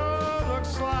sure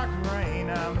looks like rain.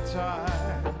 I'm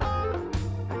tired.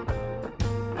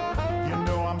 You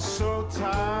know I'm so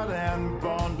tired and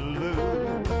born to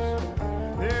lose.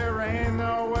 There ain't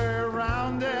no way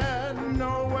around it,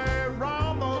 no way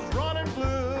around those running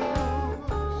blues.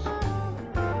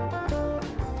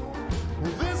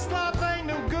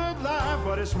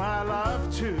 my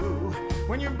life too.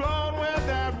 When you're blown with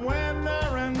that wind,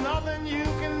 there ain't nothing you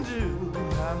can do.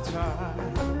 I'm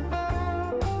tired.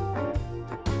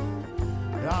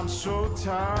 I'm so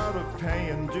tired of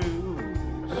paying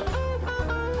dues.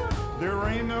 There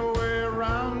ain't no way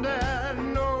around it,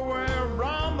 no way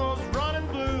around those running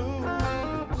blues.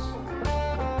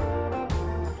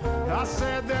 I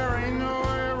said there ain't no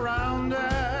way around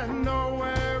it, no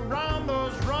way around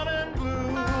those running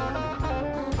blues.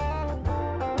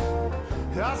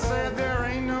 I said there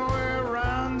ain't no way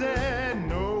around it,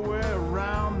 no way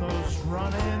around those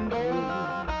running blues.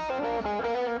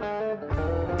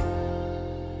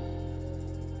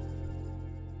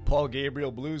 Paul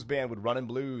Gabriel Blues Band with Runnin'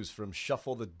 Blues from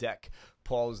Shuffle the Deck.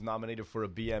 Paul is nominated for a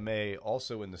BMA,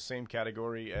 also in the same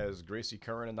category as Gracie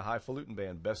Curran and the Highfalutin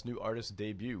Band, Best New Artist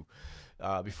Debut.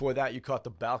 Before that, you caught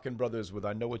the Balkan Brothers with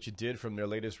I Know What You Did from their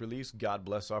latest release, God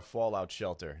Bless Our Fallout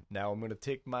Shelter. Now I'm going to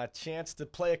take my chance to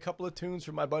play a couple of tunes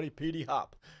from my buddy Petey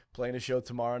Hop, playing a show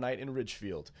tomorrow night in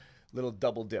Ridgefield. Little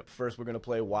double dip. First, we're going to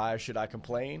play Why Should I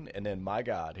Complain? And then, my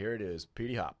God, here it is,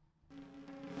 Petey Hop.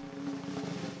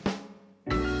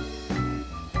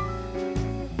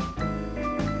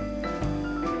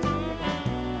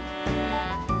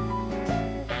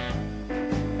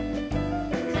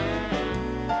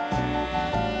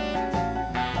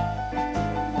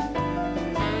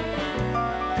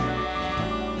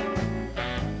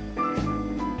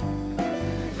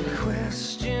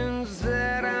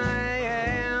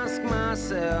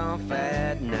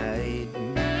 At night,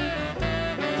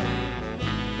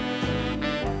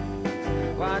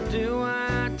 why do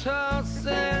I toss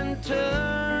and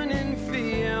turn and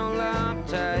feel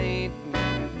uptight?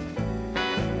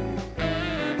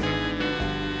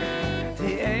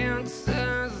 The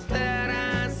answers that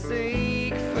I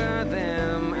seek, for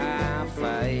them I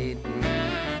fight.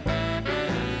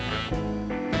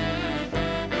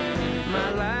 My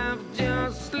life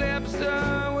just slips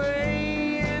away.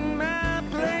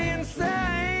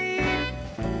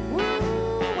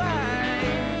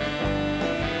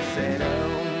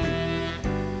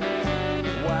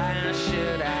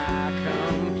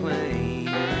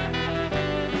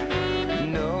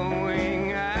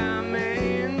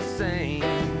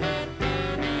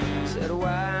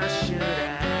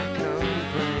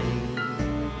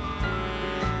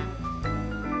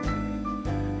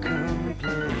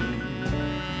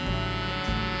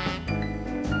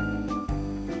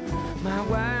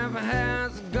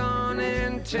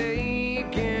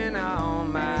 Taking all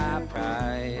my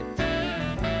pride.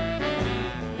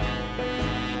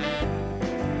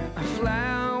 A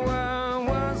flower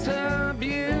was her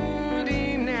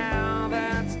beauty, now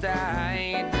that's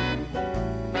died.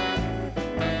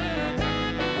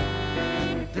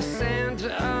 The scent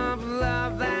of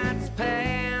love that's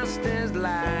past is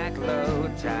like low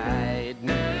tide.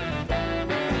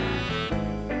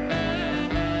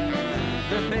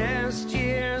 The best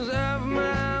years of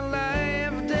my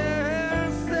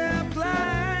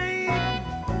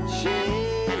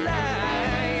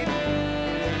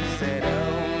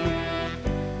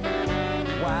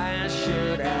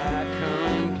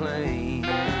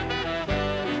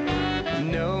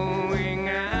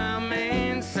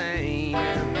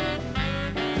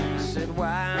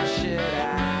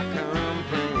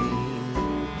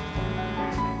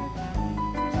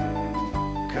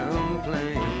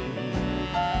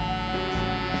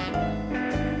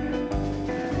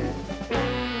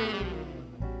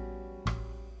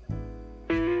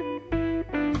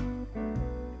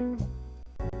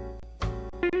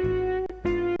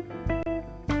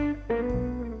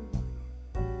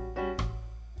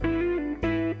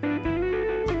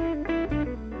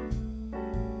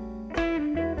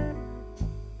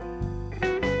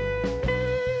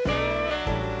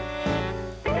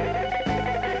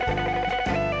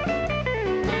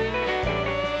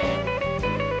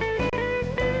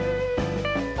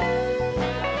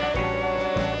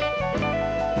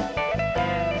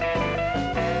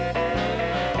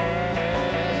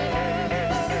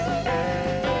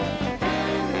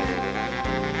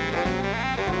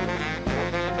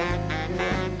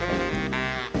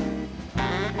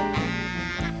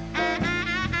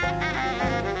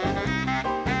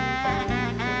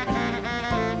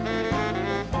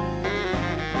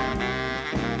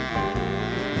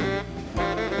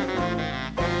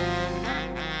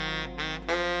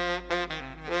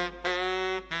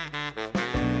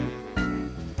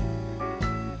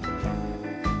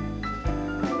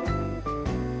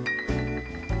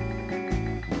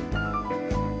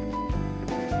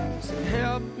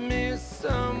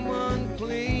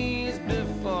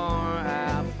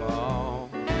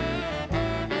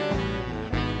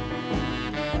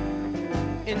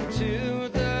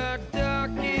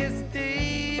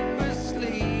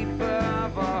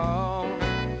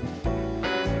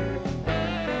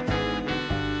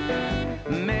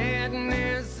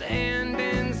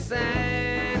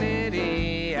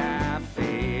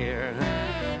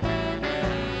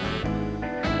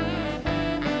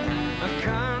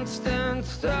and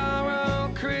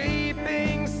sorrow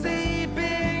creeping,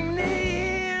 seeping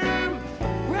near,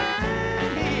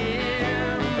 right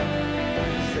here.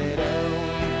 Said, oh,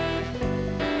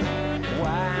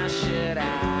 why should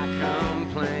I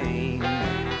complain,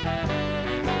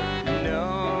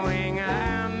 knowing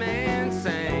I'm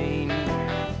insane?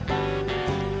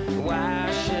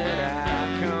 Why should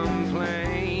I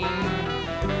complain,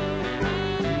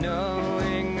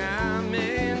 knowing I'm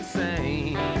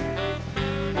insane?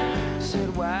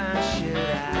 Said, why should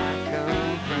I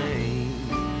complain?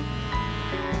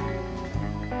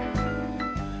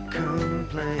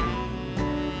 Complain.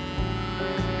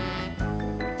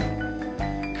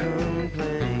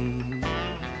 Complain.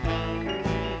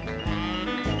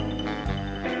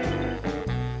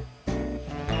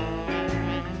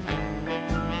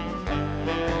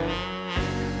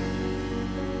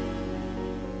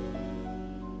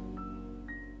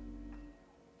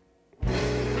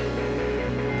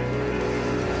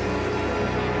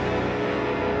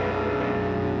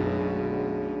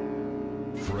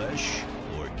 Fresh,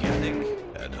 organic,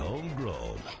 and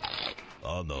homegrown.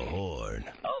 On the Horn.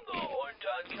 On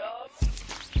thehorn.com.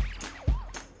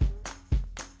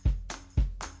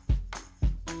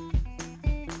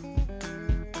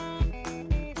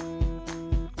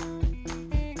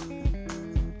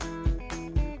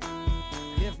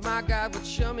 If my God would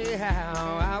show me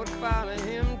how, I would follow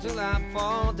him till I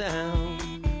fall down.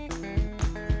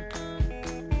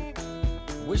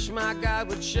 Wish my God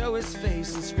would show his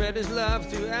face and spread his love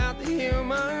throughout the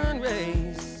human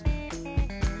race.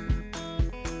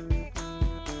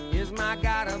 Is my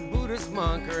God a Buddhist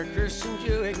monk or a Christian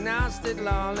Jew, agnostic,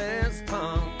 lawless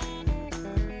punk?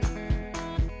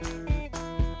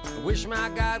 I wish my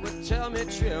God would tell me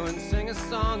true and sing a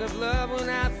song of love when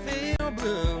I feel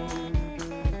blue.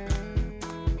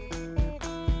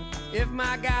 If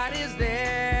my God is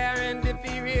there and if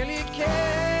he really cares,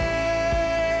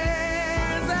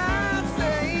 I'll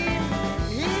say,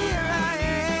 here I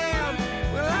am,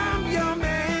 well I'm your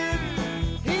man.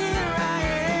 Here I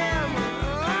am,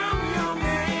 well I'm your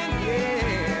man,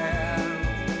 yeah.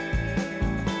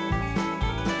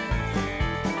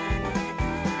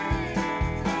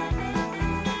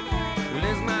 Well,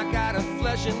 is my God of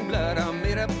flesh and blood, or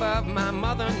made up of my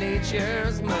mother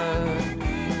nature's mud?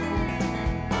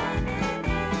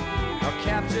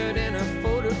 Captured in a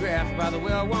photograph by the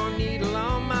well-worn needle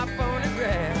on my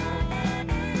phonograph.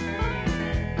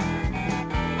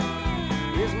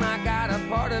 Is my God a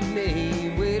part of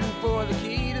me, waiting for the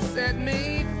key to set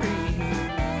me free?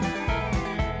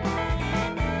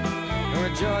 Or a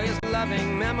joyous,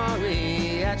 loving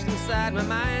memory etched inside my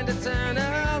mind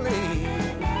eternally?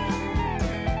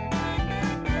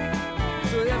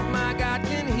 So if my God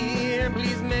can hear,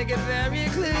 please make it very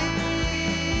clear.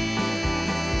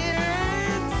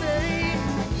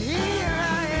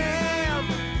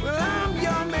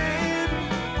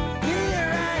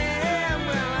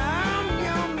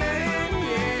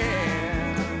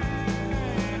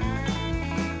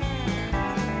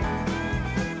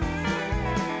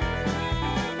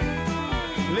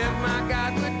 If my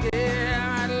God would dare,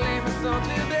 I'd lay my soul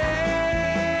to bear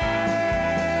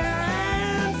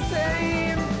and say,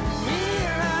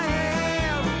 here I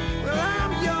am, well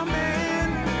I'm your man.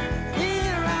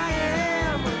 Here I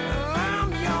am, well I'm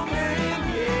your man,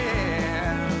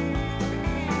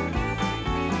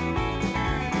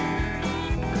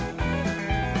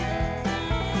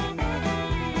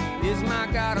 yeah. Is my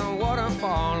God a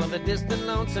waterfall or the distant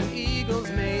lonesome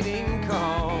eagle's mating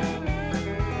call?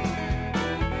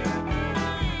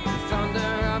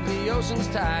 Of the ocean's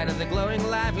tide, of the glowing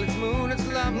lifeless moon, its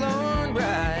love-lorn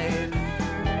bride.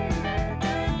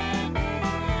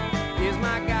 Is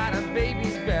my God a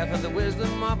baby's breath, of the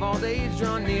wisdom of old age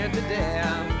drawn near to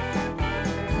death?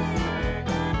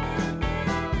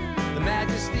 The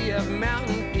majesty of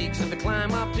mountain peaks, of the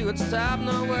climb up to its top,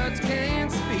 no words can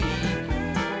speak.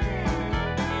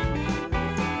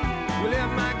 Well,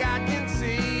 if my God can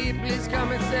see, please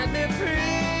come and set me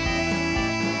free.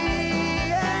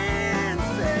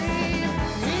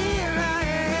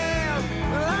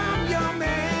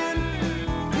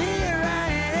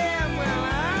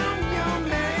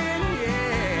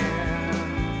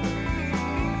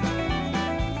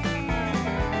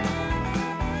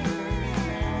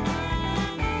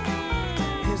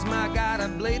 A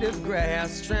blade of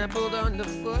grass trampled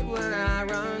underfoot when I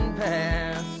run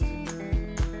past,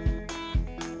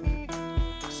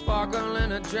 sparkle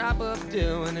and a drop of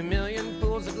dew and a million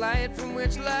pools of light from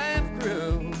which life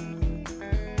grew.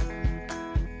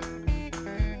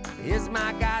 Is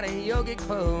my God a yogic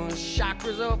pose,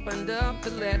 chakras opened up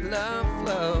to let love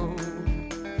flow?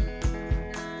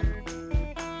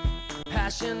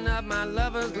 passion of my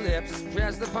lover's lips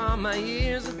pressed upon my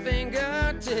ears and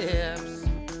fingertips.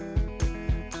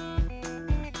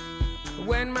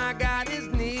 When my God is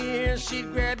near,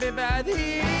 she'd grab me by the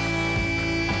ears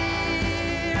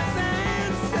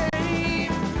and say,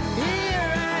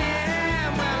 here I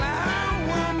am, well, I'm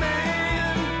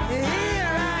woman.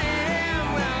 Here I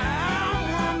am, well,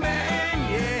 I'm woman,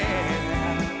 yeah.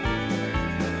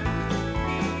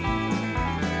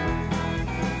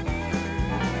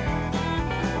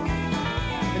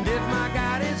 And if my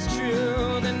God is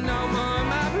true, then no more of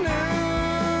my blue.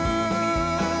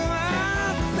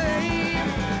 I'll say,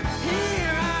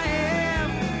 here I am,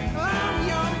 I'm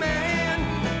your man.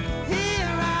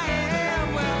 Here I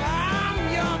am, well, I'm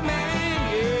your man,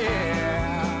 yeah.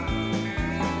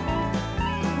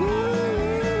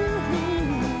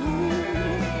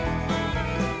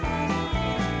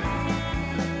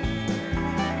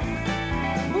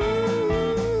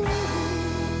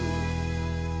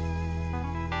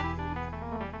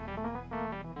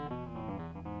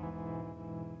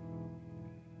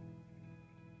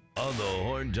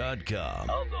 OnTheHorn.com.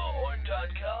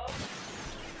 OnTheHorn.com.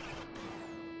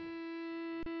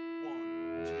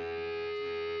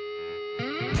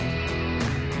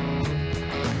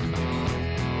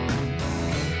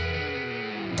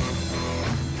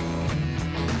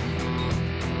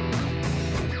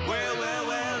 Well,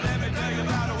 let me tell you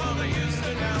about a world they used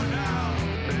to know now.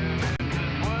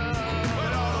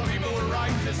 When all the people were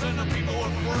righteous and the people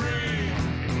were free.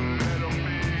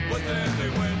 But then they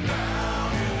went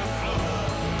down in the flood.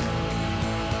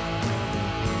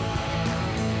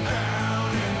 Down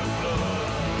in the flood.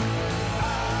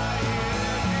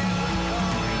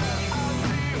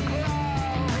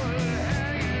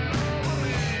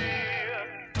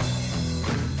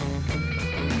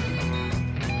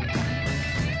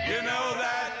 You know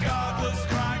that God was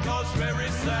crying 'cause very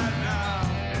sad now.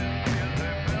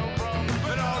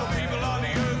 But all the people on the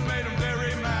earth made him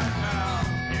very mad now.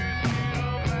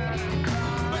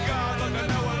 But God looked at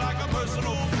Noah like a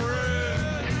personal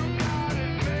friend.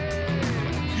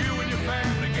 You and your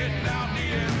family getting out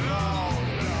needed law.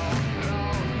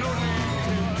 No need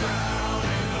to drown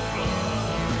in the flood.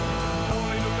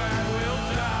 Only the bad will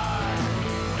die.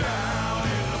 Down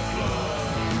in the flood.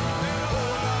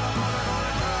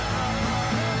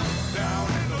 Down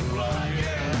in the flood,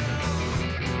 yeah.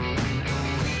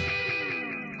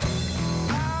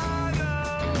 I know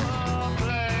a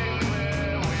place where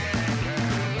we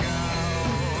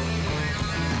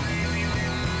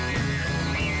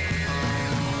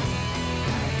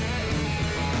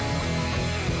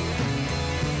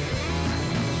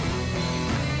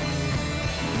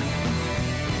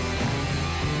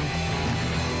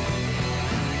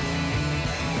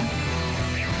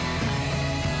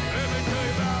Let me tell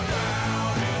you about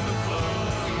down in the flood.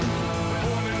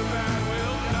 Only the bad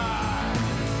will die.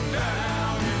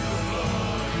 Down in the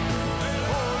flood.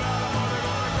 Whole lot of money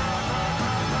gonna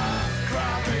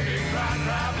cry, baby, cry,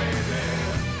 baby.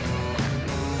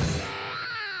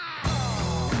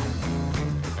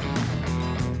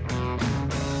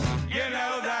 You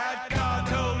know that God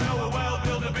told Noah, well,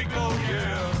 build a big boat,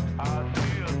 yeah. I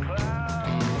see a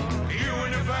cloud. You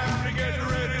and your family getting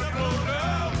ready to float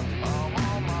up. I'm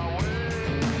on my way.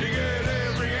 You get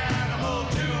every animal,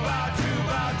 2 by 2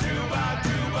 by 2 by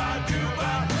 2 by 2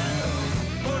 by 2.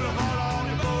 Put them all on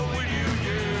the boat with you,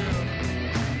 yeah.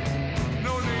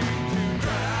 No need to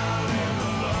drown in the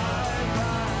flood.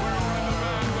 Where only the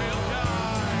bad will die.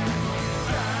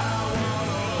 Down in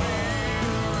the flood.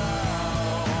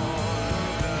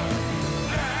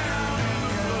 Down in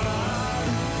the flood.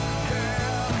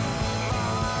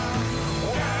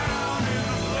 Down in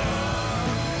the flood.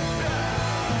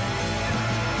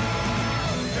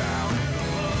 Down in the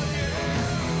flood, yeah.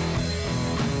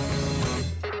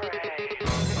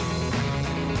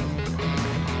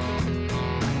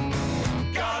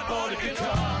 God bought a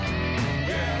guitar,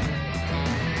 yeah.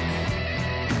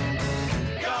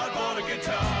 God bought a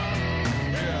guitar,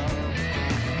 yeah.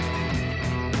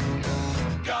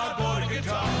 God bought a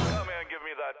guitar. Come here and give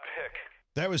me that pick.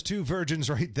 That was Two Virgins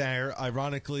right there.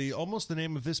 Ironically, almost the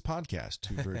name of this podcast,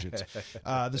 Two Virgins.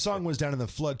 The song was Down in the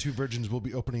Flood. Two Virgins will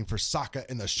be opening for Saka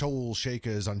and the Soul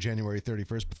Shakers on January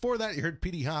 31st. Before that, you heard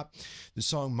Petey Hop, the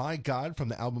song My God from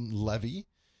the album Levy.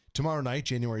 Tomorrow night,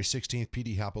 January 16th,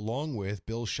 Petey Hop, along with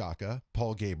Bill Shaka,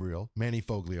 Paul Gabriel, Manny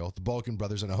Foglio, the Balkan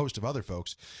Brothers, and a host of other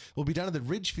folks, will be down at the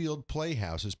Ridgefield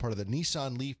Playhouse as part of the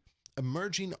Nissan Leaf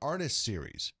Emerging Artists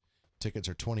Series. Tickets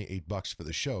are $28 for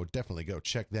the show. Definitely go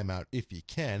check them out if you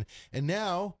can. And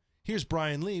now, here's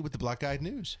Brian Lee with the Black Eyed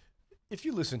News. If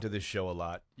you listen to this show a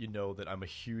lot, you know that I'm a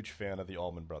huge fan of the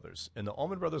Allman Brothers. And the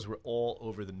Allman Brothers were all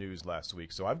over the news last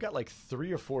week. So I've got like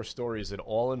 3 or 4 stories that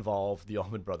all involve the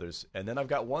Allman Brothers. And then I've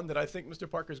got one that I think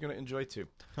Mr. Parker's going to enjoy too.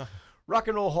 Rock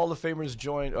and Roll Hall of Famers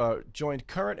joined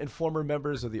current and former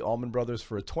members of the Allman Brothers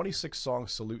for a 26-song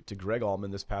salute to Greg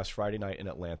Allman this past Friday night in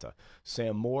Atlanta.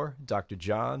 Sam Moore, Dr.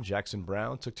 John, Jackson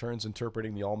Brown took turns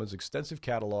interpreting the Allmans' extensive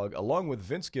catalog, along with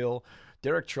Vince Gill,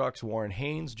 Derek Trucks, Warren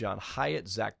Haynes, John Hyatt,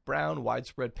 Zach Brown,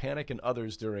 Widespread Panic, and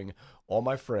others during All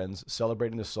My Friends,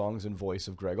 celebrating the songs and voice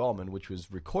of Greg Allman, which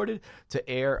was recorded to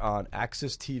air on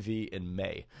Access TV in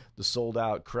May. The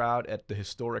sold-out crowd at the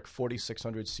historic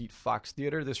 4,600-seat Fox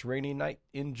Theater this rainy night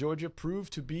in Georgia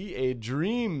proved to be a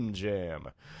dream jam.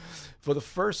 For the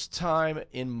first time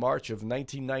in March of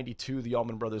 1992, the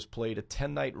Allman Brothers played a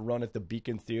 10-night run at the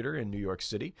Beacon Theater in New York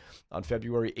City. On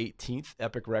February 18th,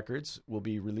 Epic Records will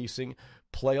be releasing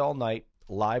Play All Night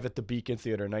live at the Beacon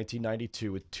Theater in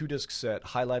 1992, a 2-disc set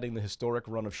highlighting the historic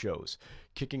run of shows.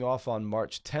 Kicking off on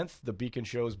March 10th, the Beacon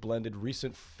shows blended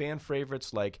recent fan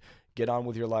favorites like Get On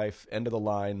With Your Life, End of the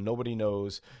Line, Nobody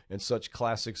Knows, and such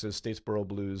classics as Statesboro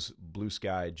Blues, Blue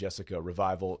Sky, Jessica,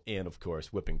 Revival, and, of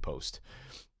course, Whipping Post.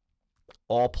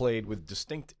 All played with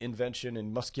distinct invention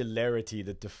and muscularity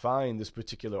that define this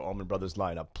particular Allman Brothers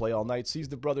lineup. Play All Night sees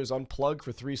the brothers unplug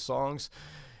for 3 songs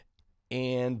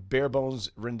and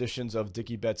bare-bones renditions of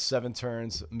Dickie Betts' Seven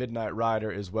Turns, Midnight Rider,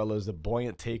 as well as the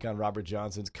buoyant take on Robert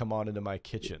Johnson's Come On Into My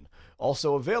Kitchen.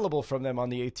 Also available from them on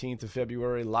the 18th of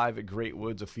February, live at Great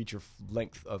Woods, a feature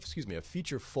full-length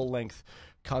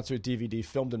concert DVD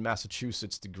filmed in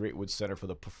Massachusetts, the Great Woods Center for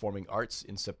the Performing Arts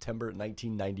in September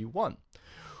 1991.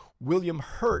 William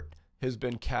Hurt has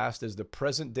been cast as the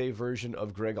present-day version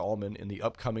of Greg Allman in the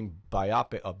upcoming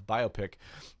biopic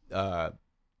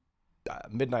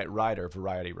Midnight Rider,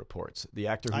 Variety reports. The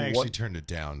actor who I actually turned it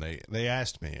down. They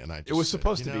asked me, and I just it was said,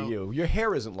 supposed to be you. Your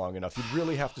hair isn't long enough. You'd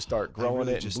really have to start growing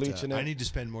it and bleaching it. I need to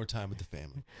spend more time with the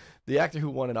family. The actor who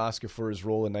won an Oscar for his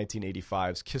role in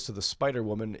 1985's Kiss of the Spider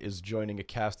Woman is joining a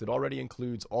cast that already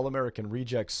includes All-American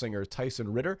Reject singer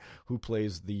Tyson Ritter, who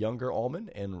plays the younger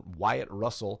Allman, and Wyatt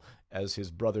Russell as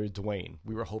his brother Dwayne.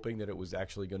 We were hoping that it was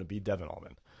actually going to be Devin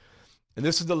Allman. And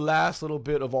this is the last little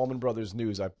bit of Allman Brothers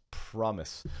news, I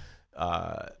promise.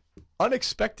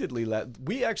 Unexpectedly,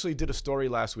 we actually did a story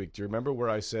last week. Do you remember where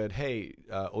I said, "Hey,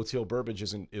 Oteil Burbage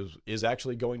is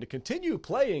actually going to continue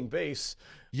playing bass"?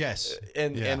 Yes,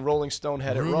 and Rolling Stone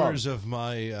had it wrong. Rumors of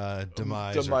my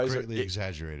demise are greatly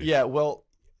exaggerated. Yeah, well,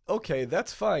 okay,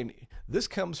 that's fine. This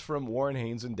comes from Warren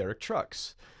Haynes and Derek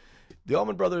Trucks. The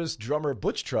Allman Brothers drummer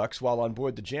Butch Trucks, while on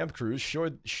board the Jam Cruise,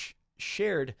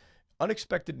 shared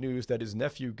unexpected news that his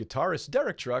nephew, guitarist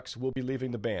Derek Trucks, will be leaving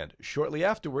the band. Shortly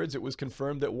afterwards, it was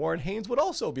confirmed that Warren Haynes would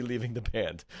also be leaving the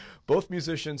band. Both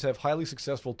musicians have highly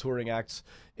successful touring acts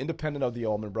independent of the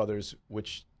Allman Brothers,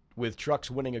 with Trucks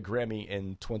winning a Grammy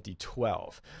in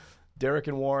 2012. Derek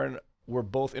and Warren were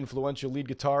both influential lead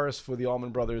guitarists for the Allman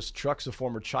Brothers. Trucks, a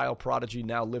former child prodigy,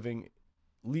 now driving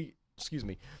the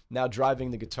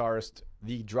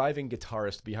driving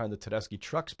guitarist behind the Tedeschi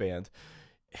Trucks Band,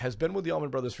 has been with the Allman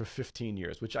Brothers for 15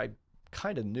 years, which I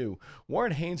kind of knew.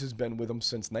 Warren Haynes has been with them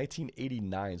since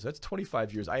 1989, so that's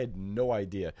 25 years. I had no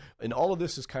idea. And all of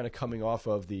this is kind of coming off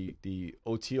of the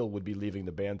Oteil would be leaving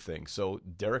the band thing. So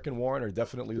Derek and Warren are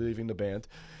definitely leaving the band.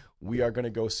 We are going to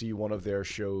go see one of their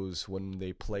shows when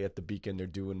they play at the Beacon. They're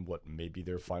doing what may be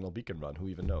their final Beacon run. Who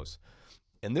even knows?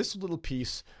 And this little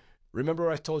piece, remember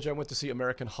I told you I went to see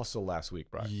American Hustle last week,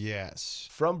 Brian? Yes.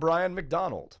 From Brian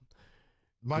McDonald.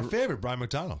 My favorite, Brian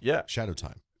McDonald. Yeah. Shadow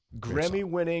Time.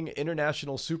 Grammy-winning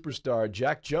international superstar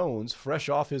Jack Jones, fresh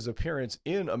off his appearance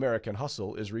in American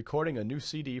Hustle, is recording a new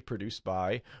CD produced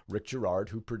by Rick Gerard,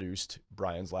 who produced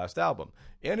Brian's last album,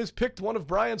 and has picked one of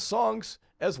Brian's songs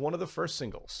as one of the first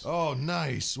singles. Oh,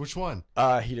 nice. Which one?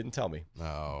 He didn't tell me.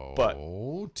 Oh,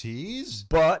 but tease?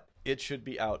 But it should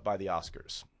be out by the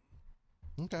Oscars.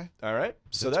 Okay. All right.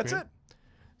 So that's it.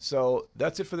 So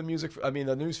that's it for the music.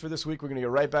 The news for this week. We're going to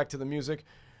get right back to the music.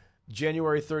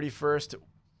 January 31st,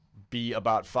 be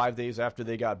about 5 days after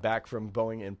they got back from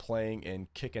going and playing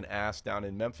and kicking ass down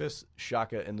in Memphis.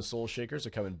 Shaka and the Soul Shakers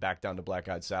are coming back down to Black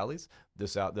Eyed Sally's.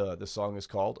 The song is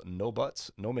called No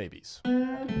Buts, No Maybes.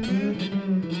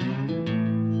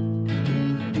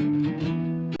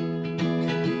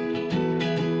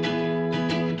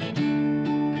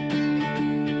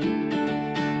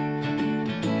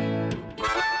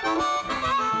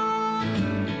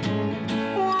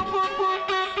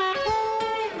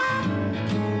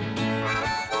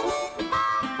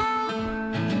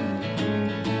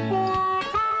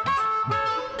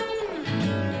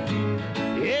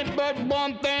 It's but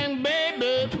one thing,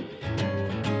 baby,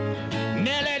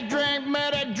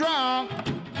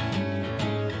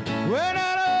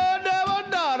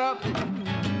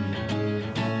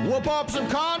 dope up some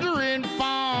conjuring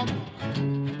funk.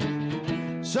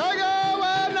 So go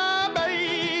away now,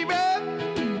 baby.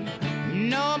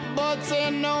 No buts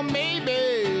and no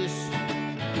maybes.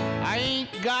 I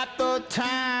ain't got the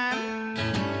time.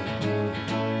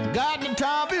 Got the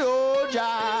time for your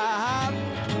job.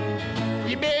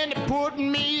 You been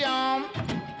putting me on.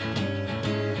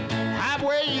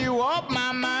 Halfway you up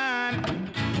my mind.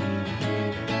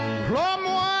 Plum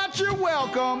want you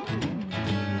welcome.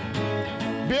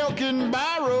 Bilk and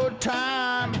borrowed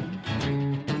time.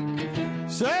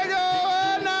 Say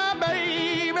go now,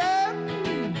 baby.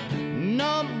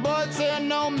 No buts and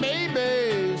no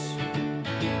maybes.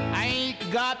 I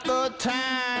ain't got the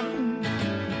time.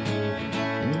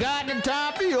 Got the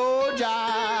time for your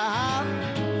job.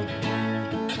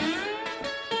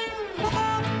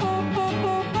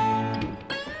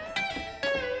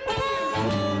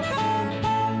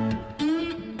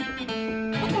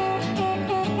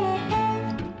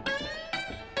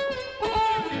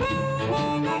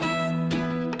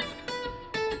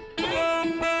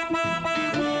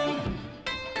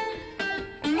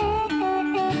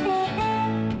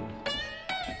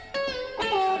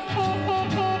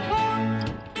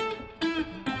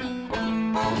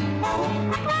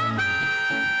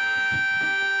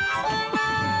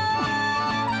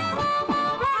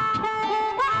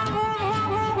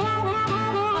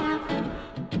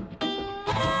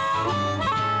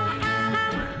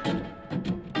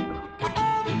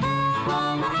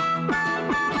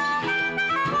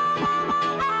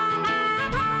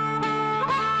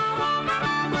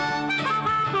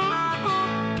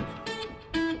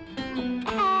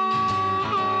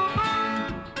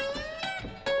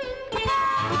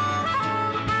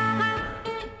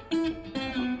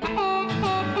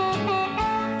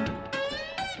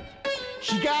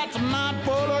 She got a mouth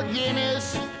full of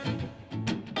Guinness,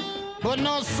 but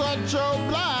no such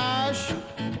oblige.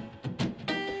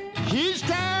 Each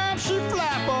time she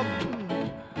flap up,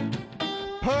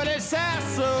 put his ass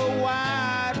so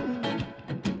wide.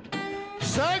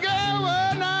 So go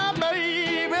on now,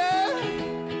 baby.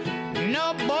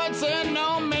 No buts and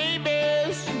no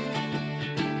maybes.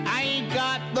 I ain't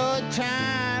got the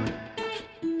time.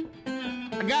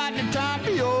 I got the time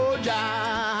for your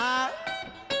job.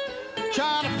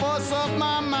 Trying to fuss up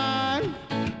my mind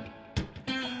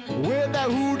with that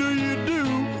who do you do?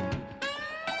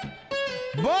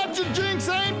 But your drinks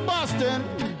ain't busting.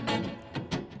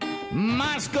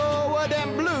 My score with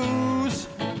them blues.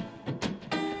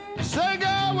 So go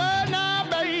on now,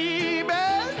 baby.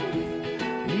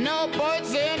 No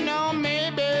buts and no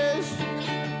maybes.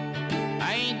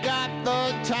 I ain't got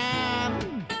the time.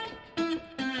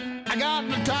 I got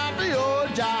the time for your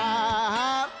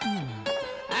job.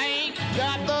 I ain't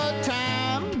got the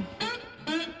time.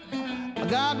 I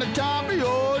got the time for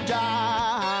your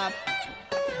job.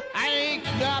 I ain't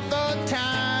got the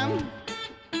time.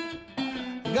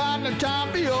 Got the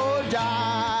time for your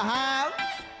job.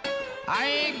 I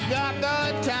ain't got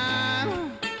the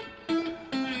time.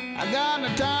 I got the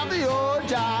time for your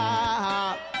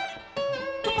job.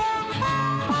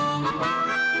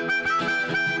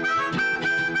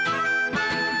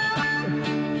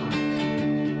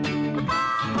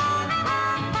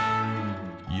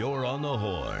 You're on the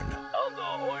horn.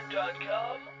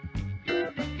 OnTheHorn.com.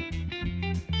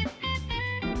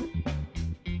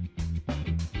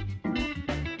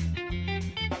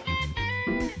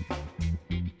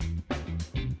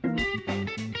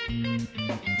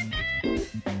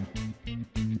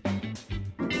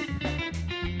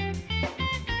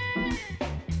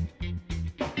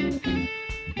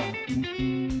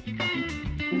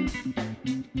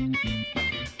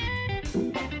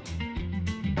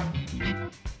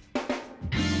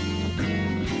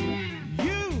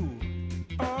 You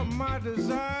are my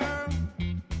desire.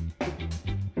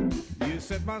 You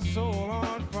set my soul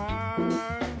on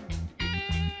fire.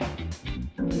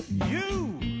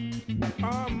 You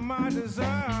are my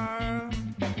desire.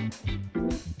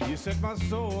 You set my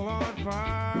soul on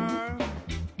fire.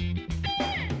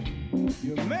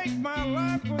 You make my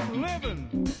life worth living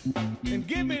and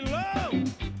give me love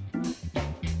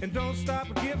and don't stop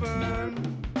giving.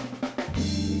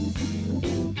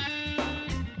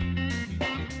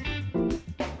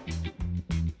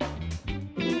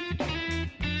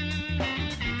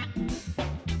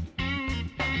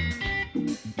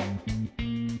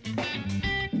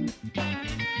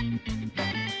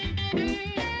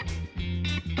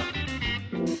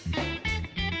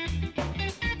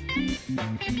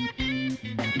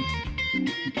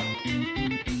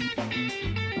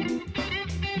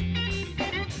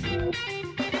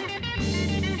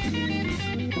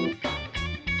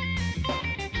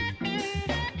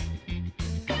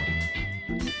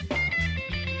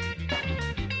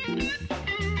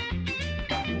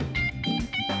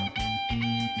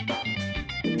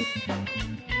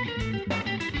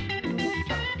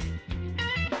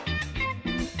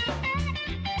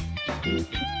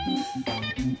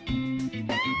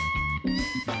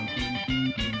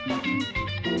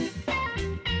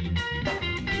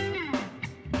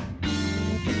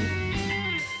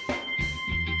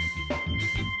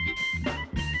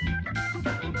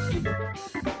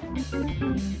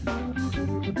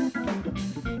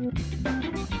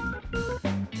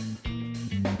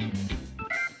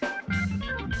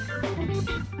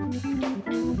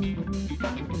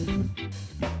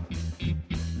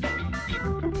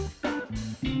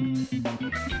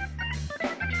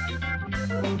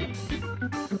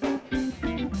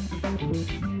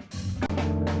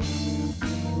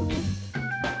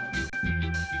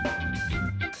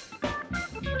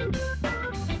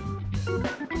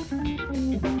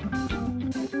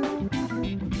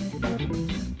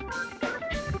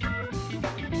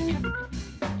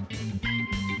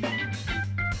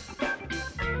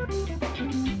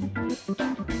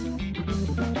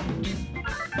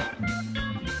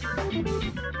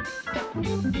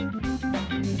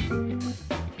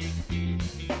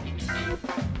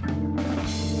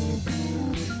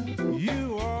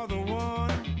 You are the one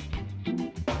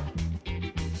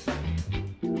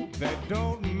that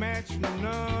don't match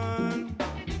none.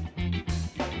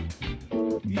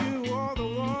 You are the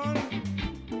one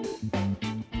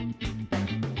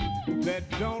that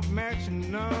don't match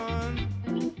none.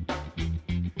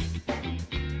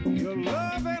 Your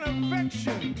love and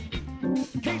affection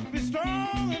keeps me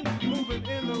strong and moving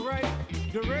in the right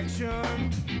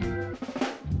direction.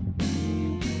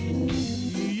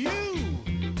 You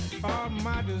are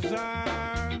my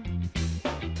desire.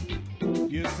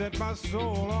 You set my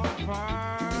soul on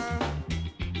fire.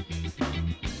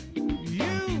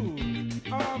 You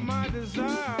are my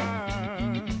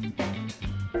desire.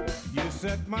 You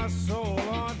set my soul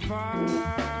on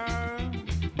fire.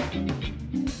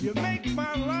 You make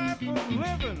my life worth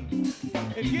living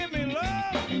and give me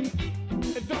love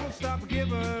and don't stop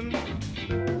giving.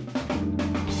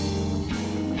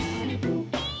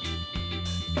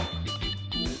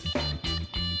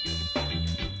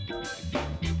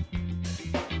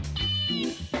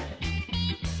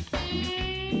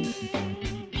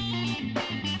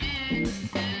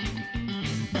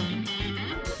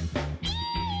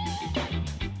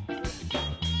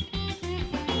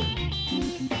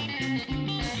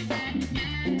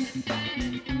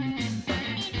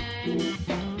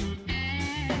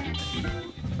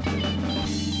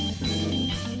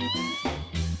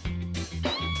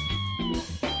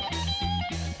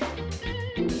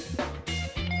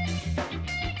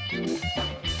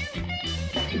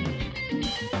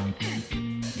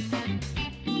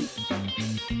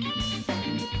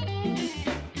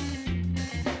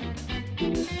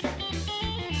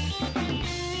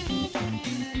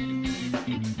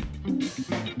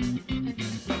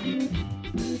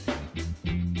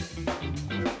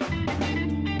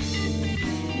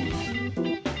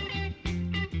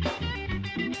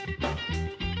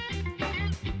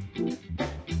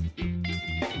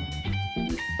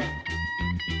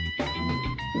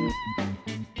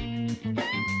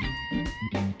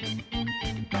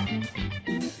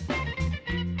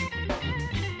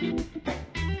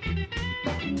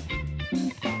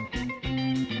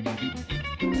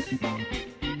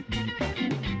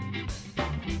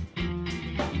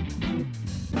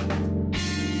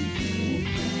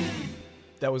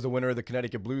 That was the winner of the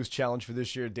Connecticut Blues Challenge for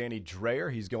this year, Danny Dreyer.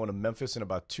 He's going to Memphis in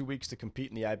about 2 weeks to compete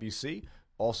in the IBC.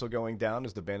 Also going down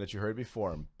is the band that you heard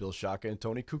before him, Bill Shaka and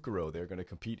Tony Kukuro. They're going to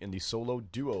compete in the solo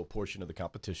duo portion of the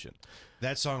competition.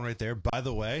 That song right there, by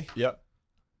the way, Yep.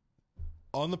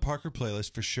 on the Parker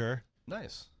playlist for sure.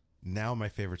 Nice. Now my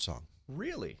favorite song.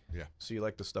 Really? Yeah. So you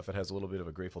like the stuff that has a little bit of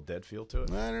a Grateful Dead feel to it?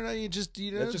 I don't know. You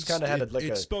know, It just kind of had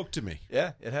it spoke to me.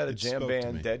 Yeah, it had a It jam spoke to me.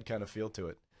 band Dead kind of feel to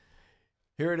it.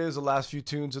 Here it is, the last few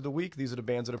tunes of the week. These are the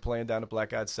bands that are playing down at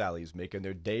Black Eyed Sally's, making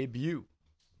their debut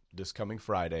this coming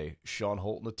Friday. Sean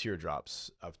Holt and the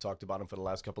Teardrops. I've talked about him for the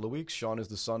last couple of weeks. Sean is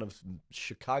the son of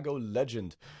Chicago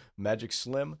legend Magic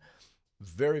Slim.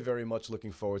 Very, very much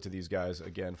looking forward to these guys.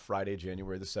 Again, Friday,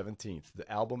 January the 17th.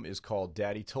 The album is called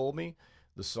Daddy Told Me.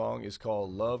 The song is called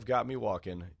Love Got Me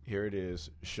Walking. Here it is,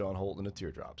 Sean Holt and the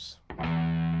Teardrops.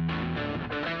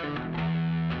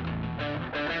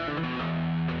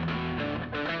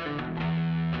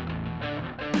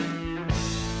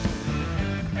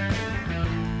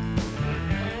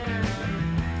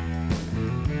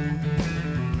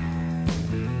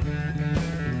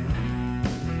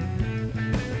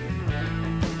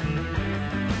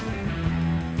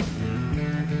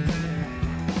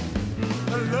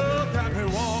 Love got me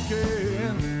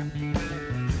walking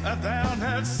down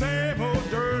that same old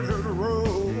dirty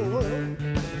road.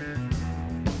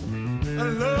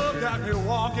 Love got me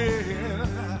walking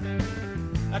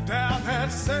down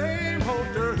that same old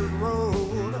dirty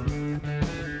road.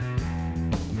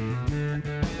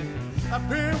 I've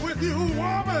been with you,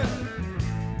 woman,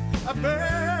 I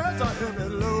bears a heavy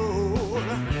load.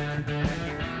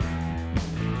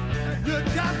 You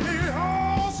got me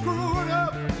all screwed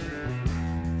up,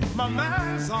 my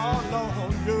mind's all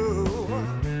on you.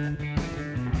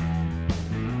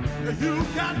 You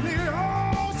got me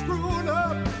all screwed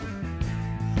up,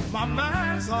 my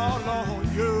mind's all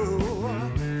on you.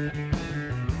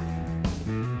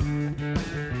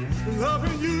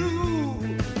 Loving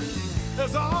you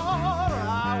is all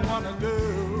I wanna do.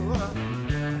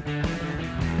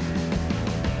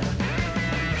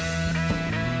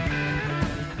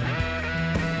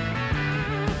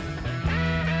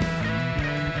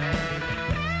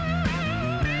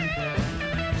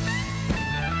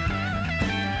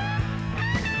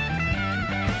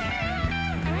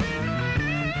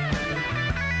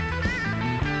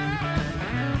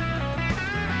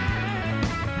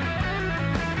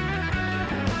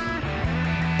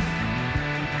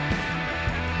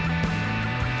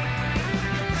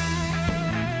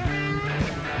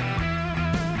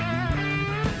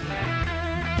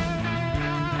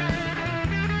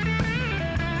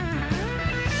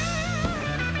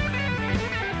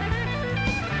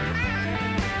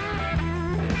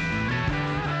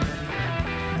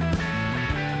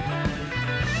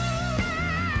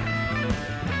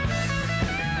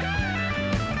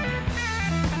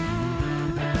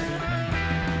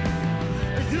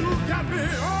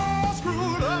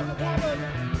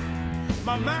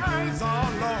 My mind's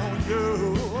all on you.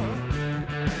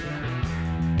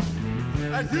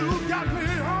 And you got me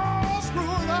all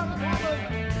screwed up, woman.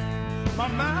 My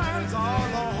mind's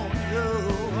all on you.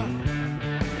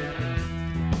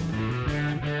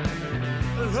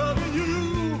 Loving you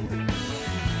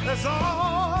is all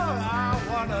I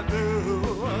wanna do.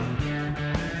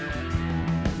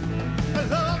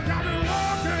 Love got me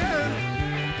walking.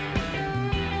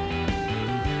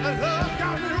 Love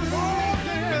got me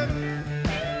walking.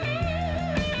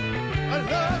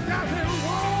 Love got me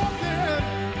walking.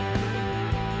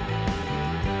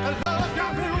 Love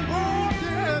got me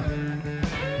walking.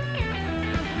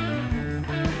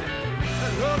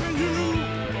 Loving you,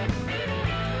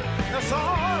 that's all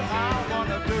I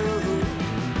wanna do.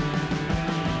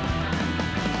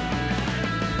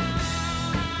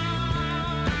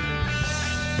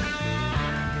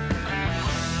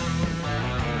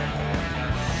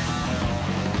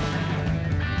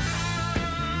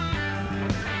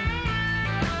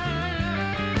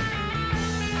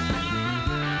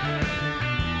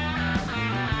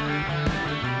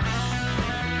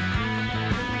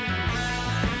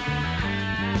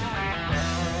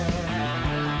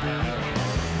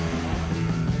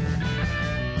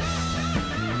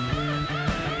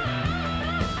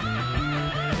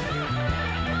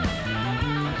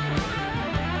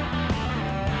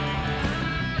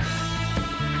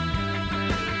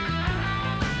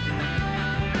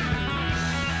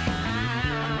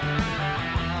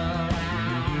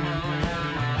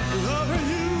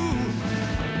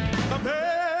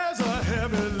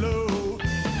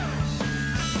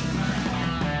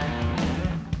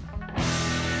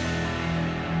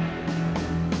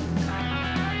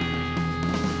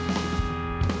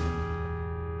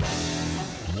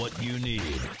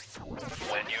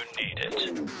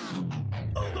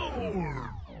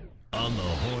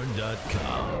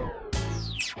 OnTheHorn.com.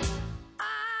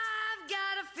 I've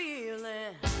got a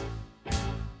feeling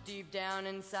deep down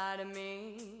inside of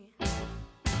me.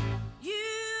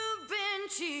 You've been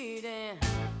cheating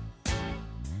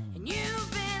and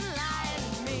you've been lying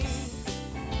to me.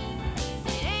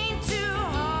 It ain't too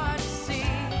hard to see.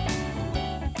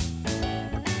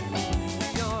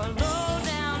 You're a low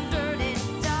down dirty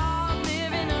dog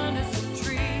living under some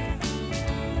tree.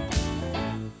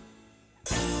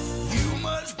 You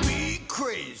must be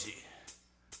crazy.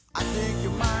 I think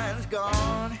your mind's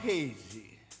gone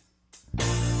hazy.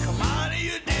 Come out of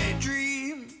your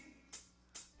daydream.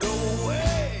 Go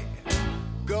away,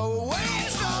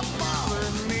 and stop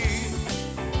bothering me.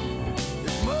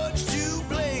 There's much to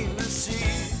blame to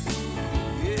see.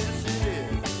 Yes, it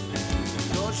is.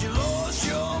 'Cause you lost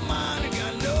your mind and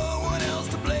got no one else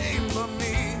to blame but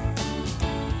me.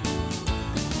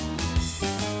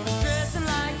 Dressing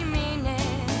like you mean it,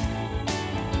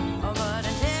 oh, but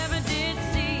I never did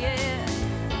see it.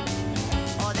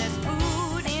 Oh, there's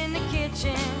food in the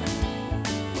kitchen,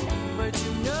 but you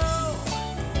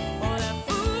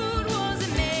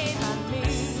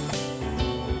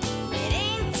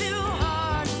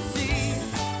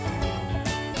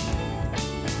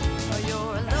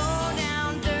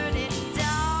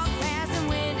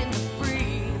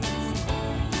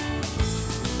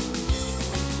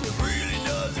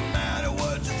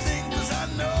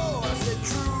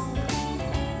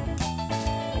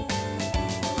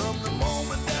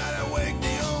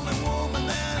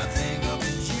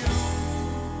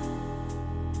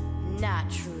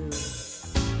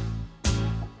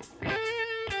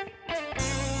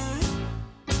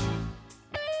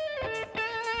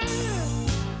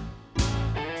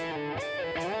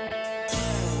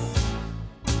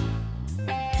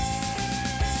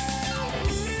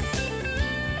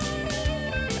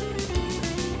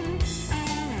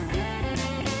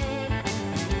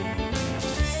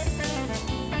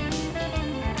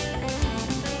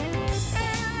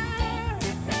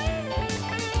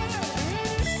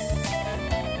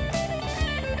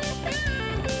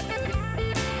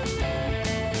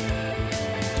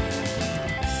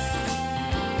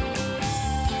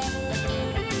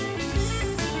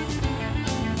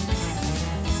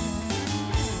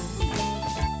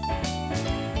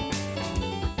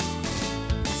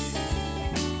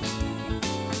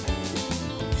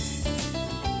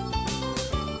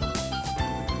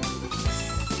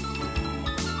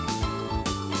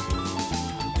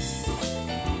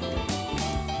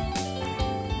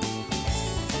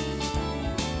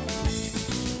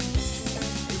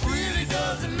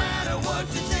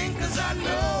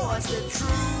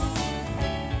true.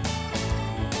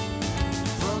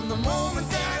 From the moment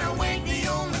that I wake, the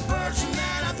only person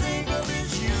that I think of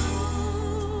is you.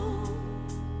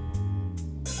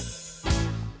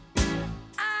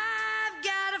 I've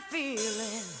got a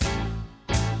feeling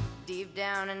deep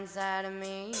down inside of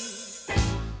me,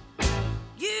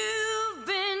 you've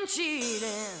been cheating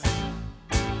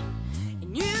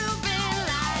and you've been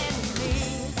lying to me.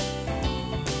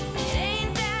 It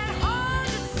ain't that hard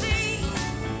to see.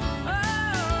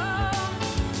 Oh,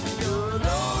 You're a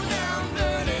low down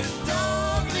dirty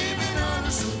dog living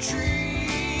under some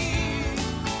tree.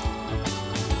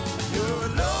 You're a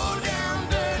low down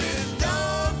dirty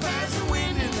dog past the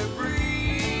wind and the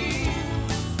breeze.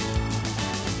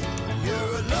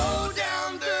 You're a low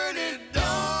down dirty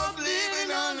dog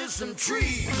living under some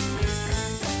trees.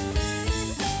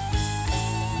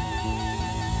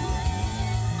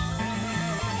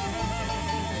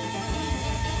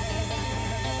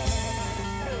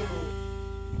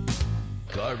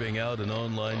 Carving out an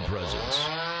online presence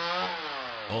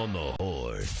on the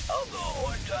Horn. On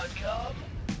thehorn.com.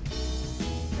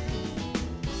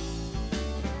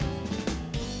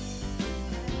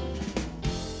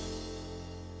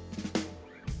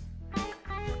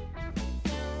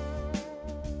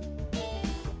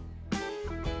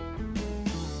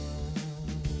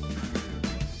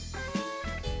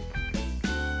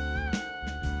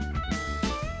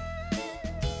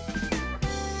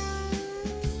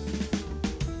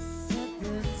 set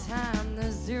the time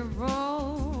to 0.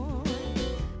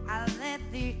 I let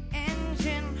the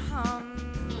engine hum.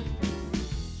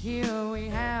 Here we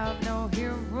have no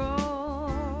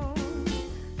heroes,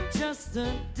 just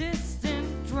a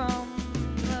distant drum.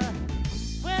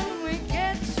 When we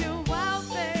get you out,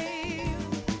 babe,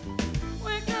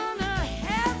 we're gonna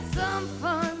have some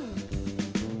fun.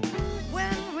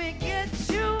 When we get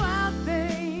you out,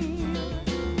 babe,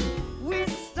 we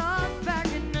start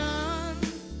backing on.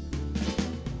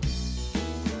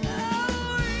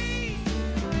 Oh,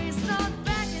 we start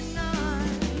backing on.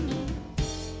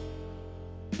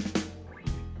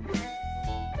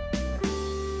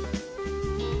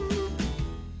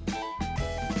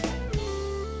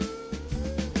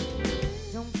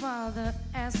 Don't bother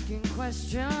asking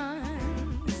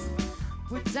questions.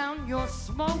 Put down your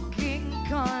smoking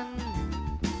gun.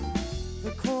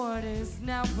 The court is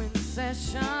now in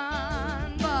session,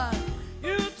 but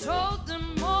you told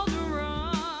them all to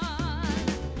run.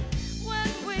 When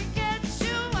we get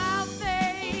you out,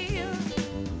 babe,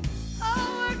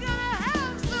 oh, we're gonna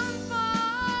have some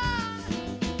fun.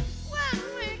 When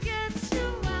we get you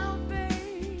out,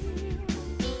 babe,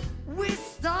 we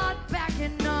start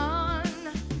backing on.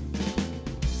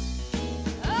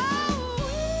 Oh,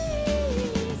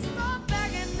 we start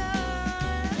backing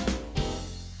on.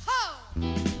 Ho!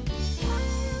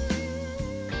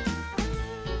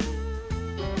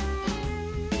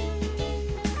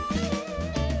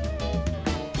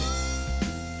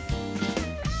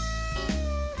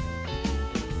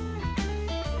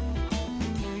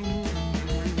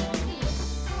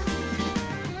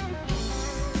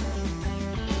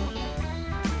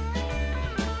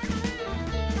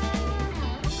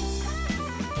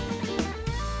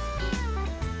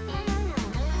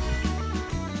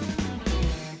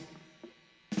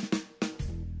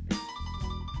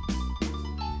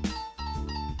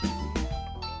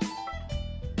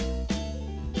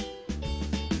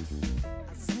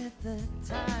 I set the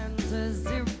time to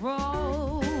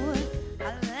 0.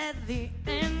 I let the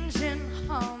engine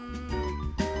hum.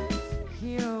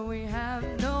 Here we have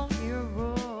no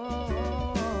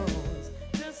heroes,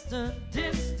 just a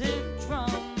distant drum.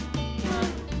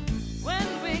 When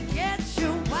we get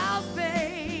you out,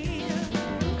 babe,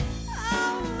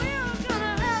 oh, we're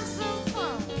gonna have some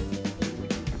fun.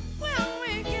 When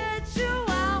we get you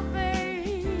out,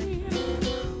 babe,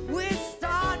 we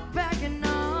start backing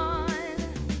on.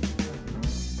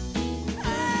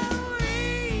 Oh,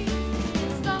 we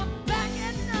start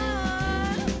backing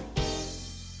on.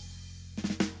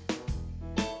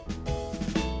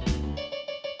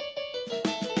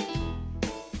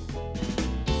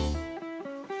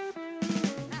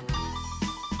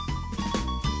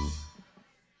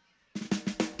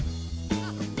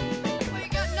 We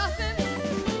got nothing.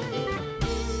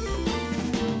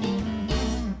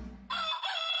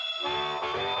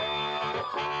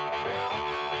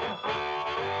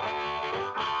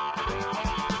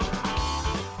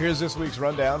 Here's this week's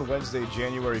rundown. Wednesday,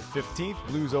 January 15th,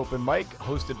 Blues Open Mic,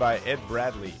 hosted by Ed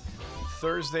Bradley.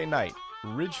 Thursday night,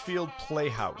 Ridgefield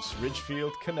Playhouse,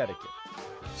 Ridgefield, Connecticut.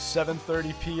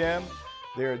 7:30 p.m.,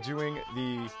 they're doing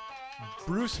the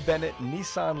Bruce Bennett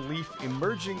Nissan Leaf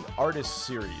Emerging Artists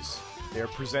Series. They're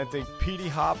presenting Petey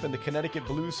Hop and the Connecticut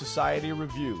Blues Society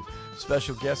Review.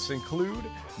 Special guests include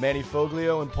Manny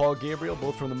Foglio and Paul Gabriel,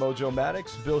 both from the Mojo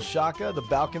Maddox, Bill Shaka, the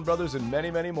Balkan Brothers, and many,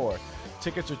 many more.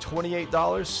 Tickets are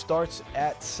 $28, starts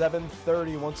at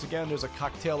 7:30. Once again, there's a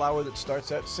cocktail hour that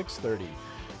starts at 6:30.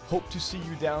 Hope to see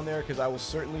you down there because I will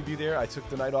certainly be there. I took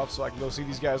the night off so I can go see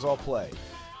these guys all play.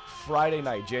 Friday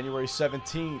night, January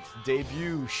 17th,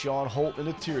 debut Sean Holt and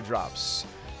the Teardrops.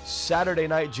 Saturday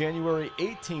night, January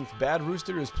 18th, Bad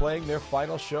Rooster is playing their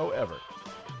final show ever.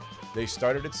 They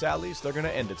started at Sally's, they're going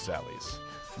to end at Sally's.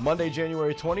 Monday,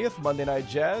 January 20th, Monday Night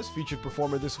Jazz. Featured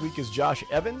performer this week is Josh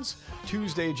Evans.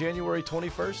 Tuesday, January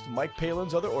 21st, Mike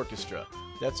Palin's Other Orchestra.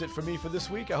 That's it for me for this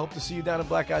week. I hope to see you down at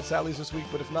Black Eyed Sally's this week,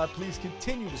 but if not, please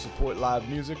continue to support live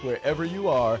music wherever you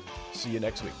are. See you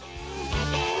next week.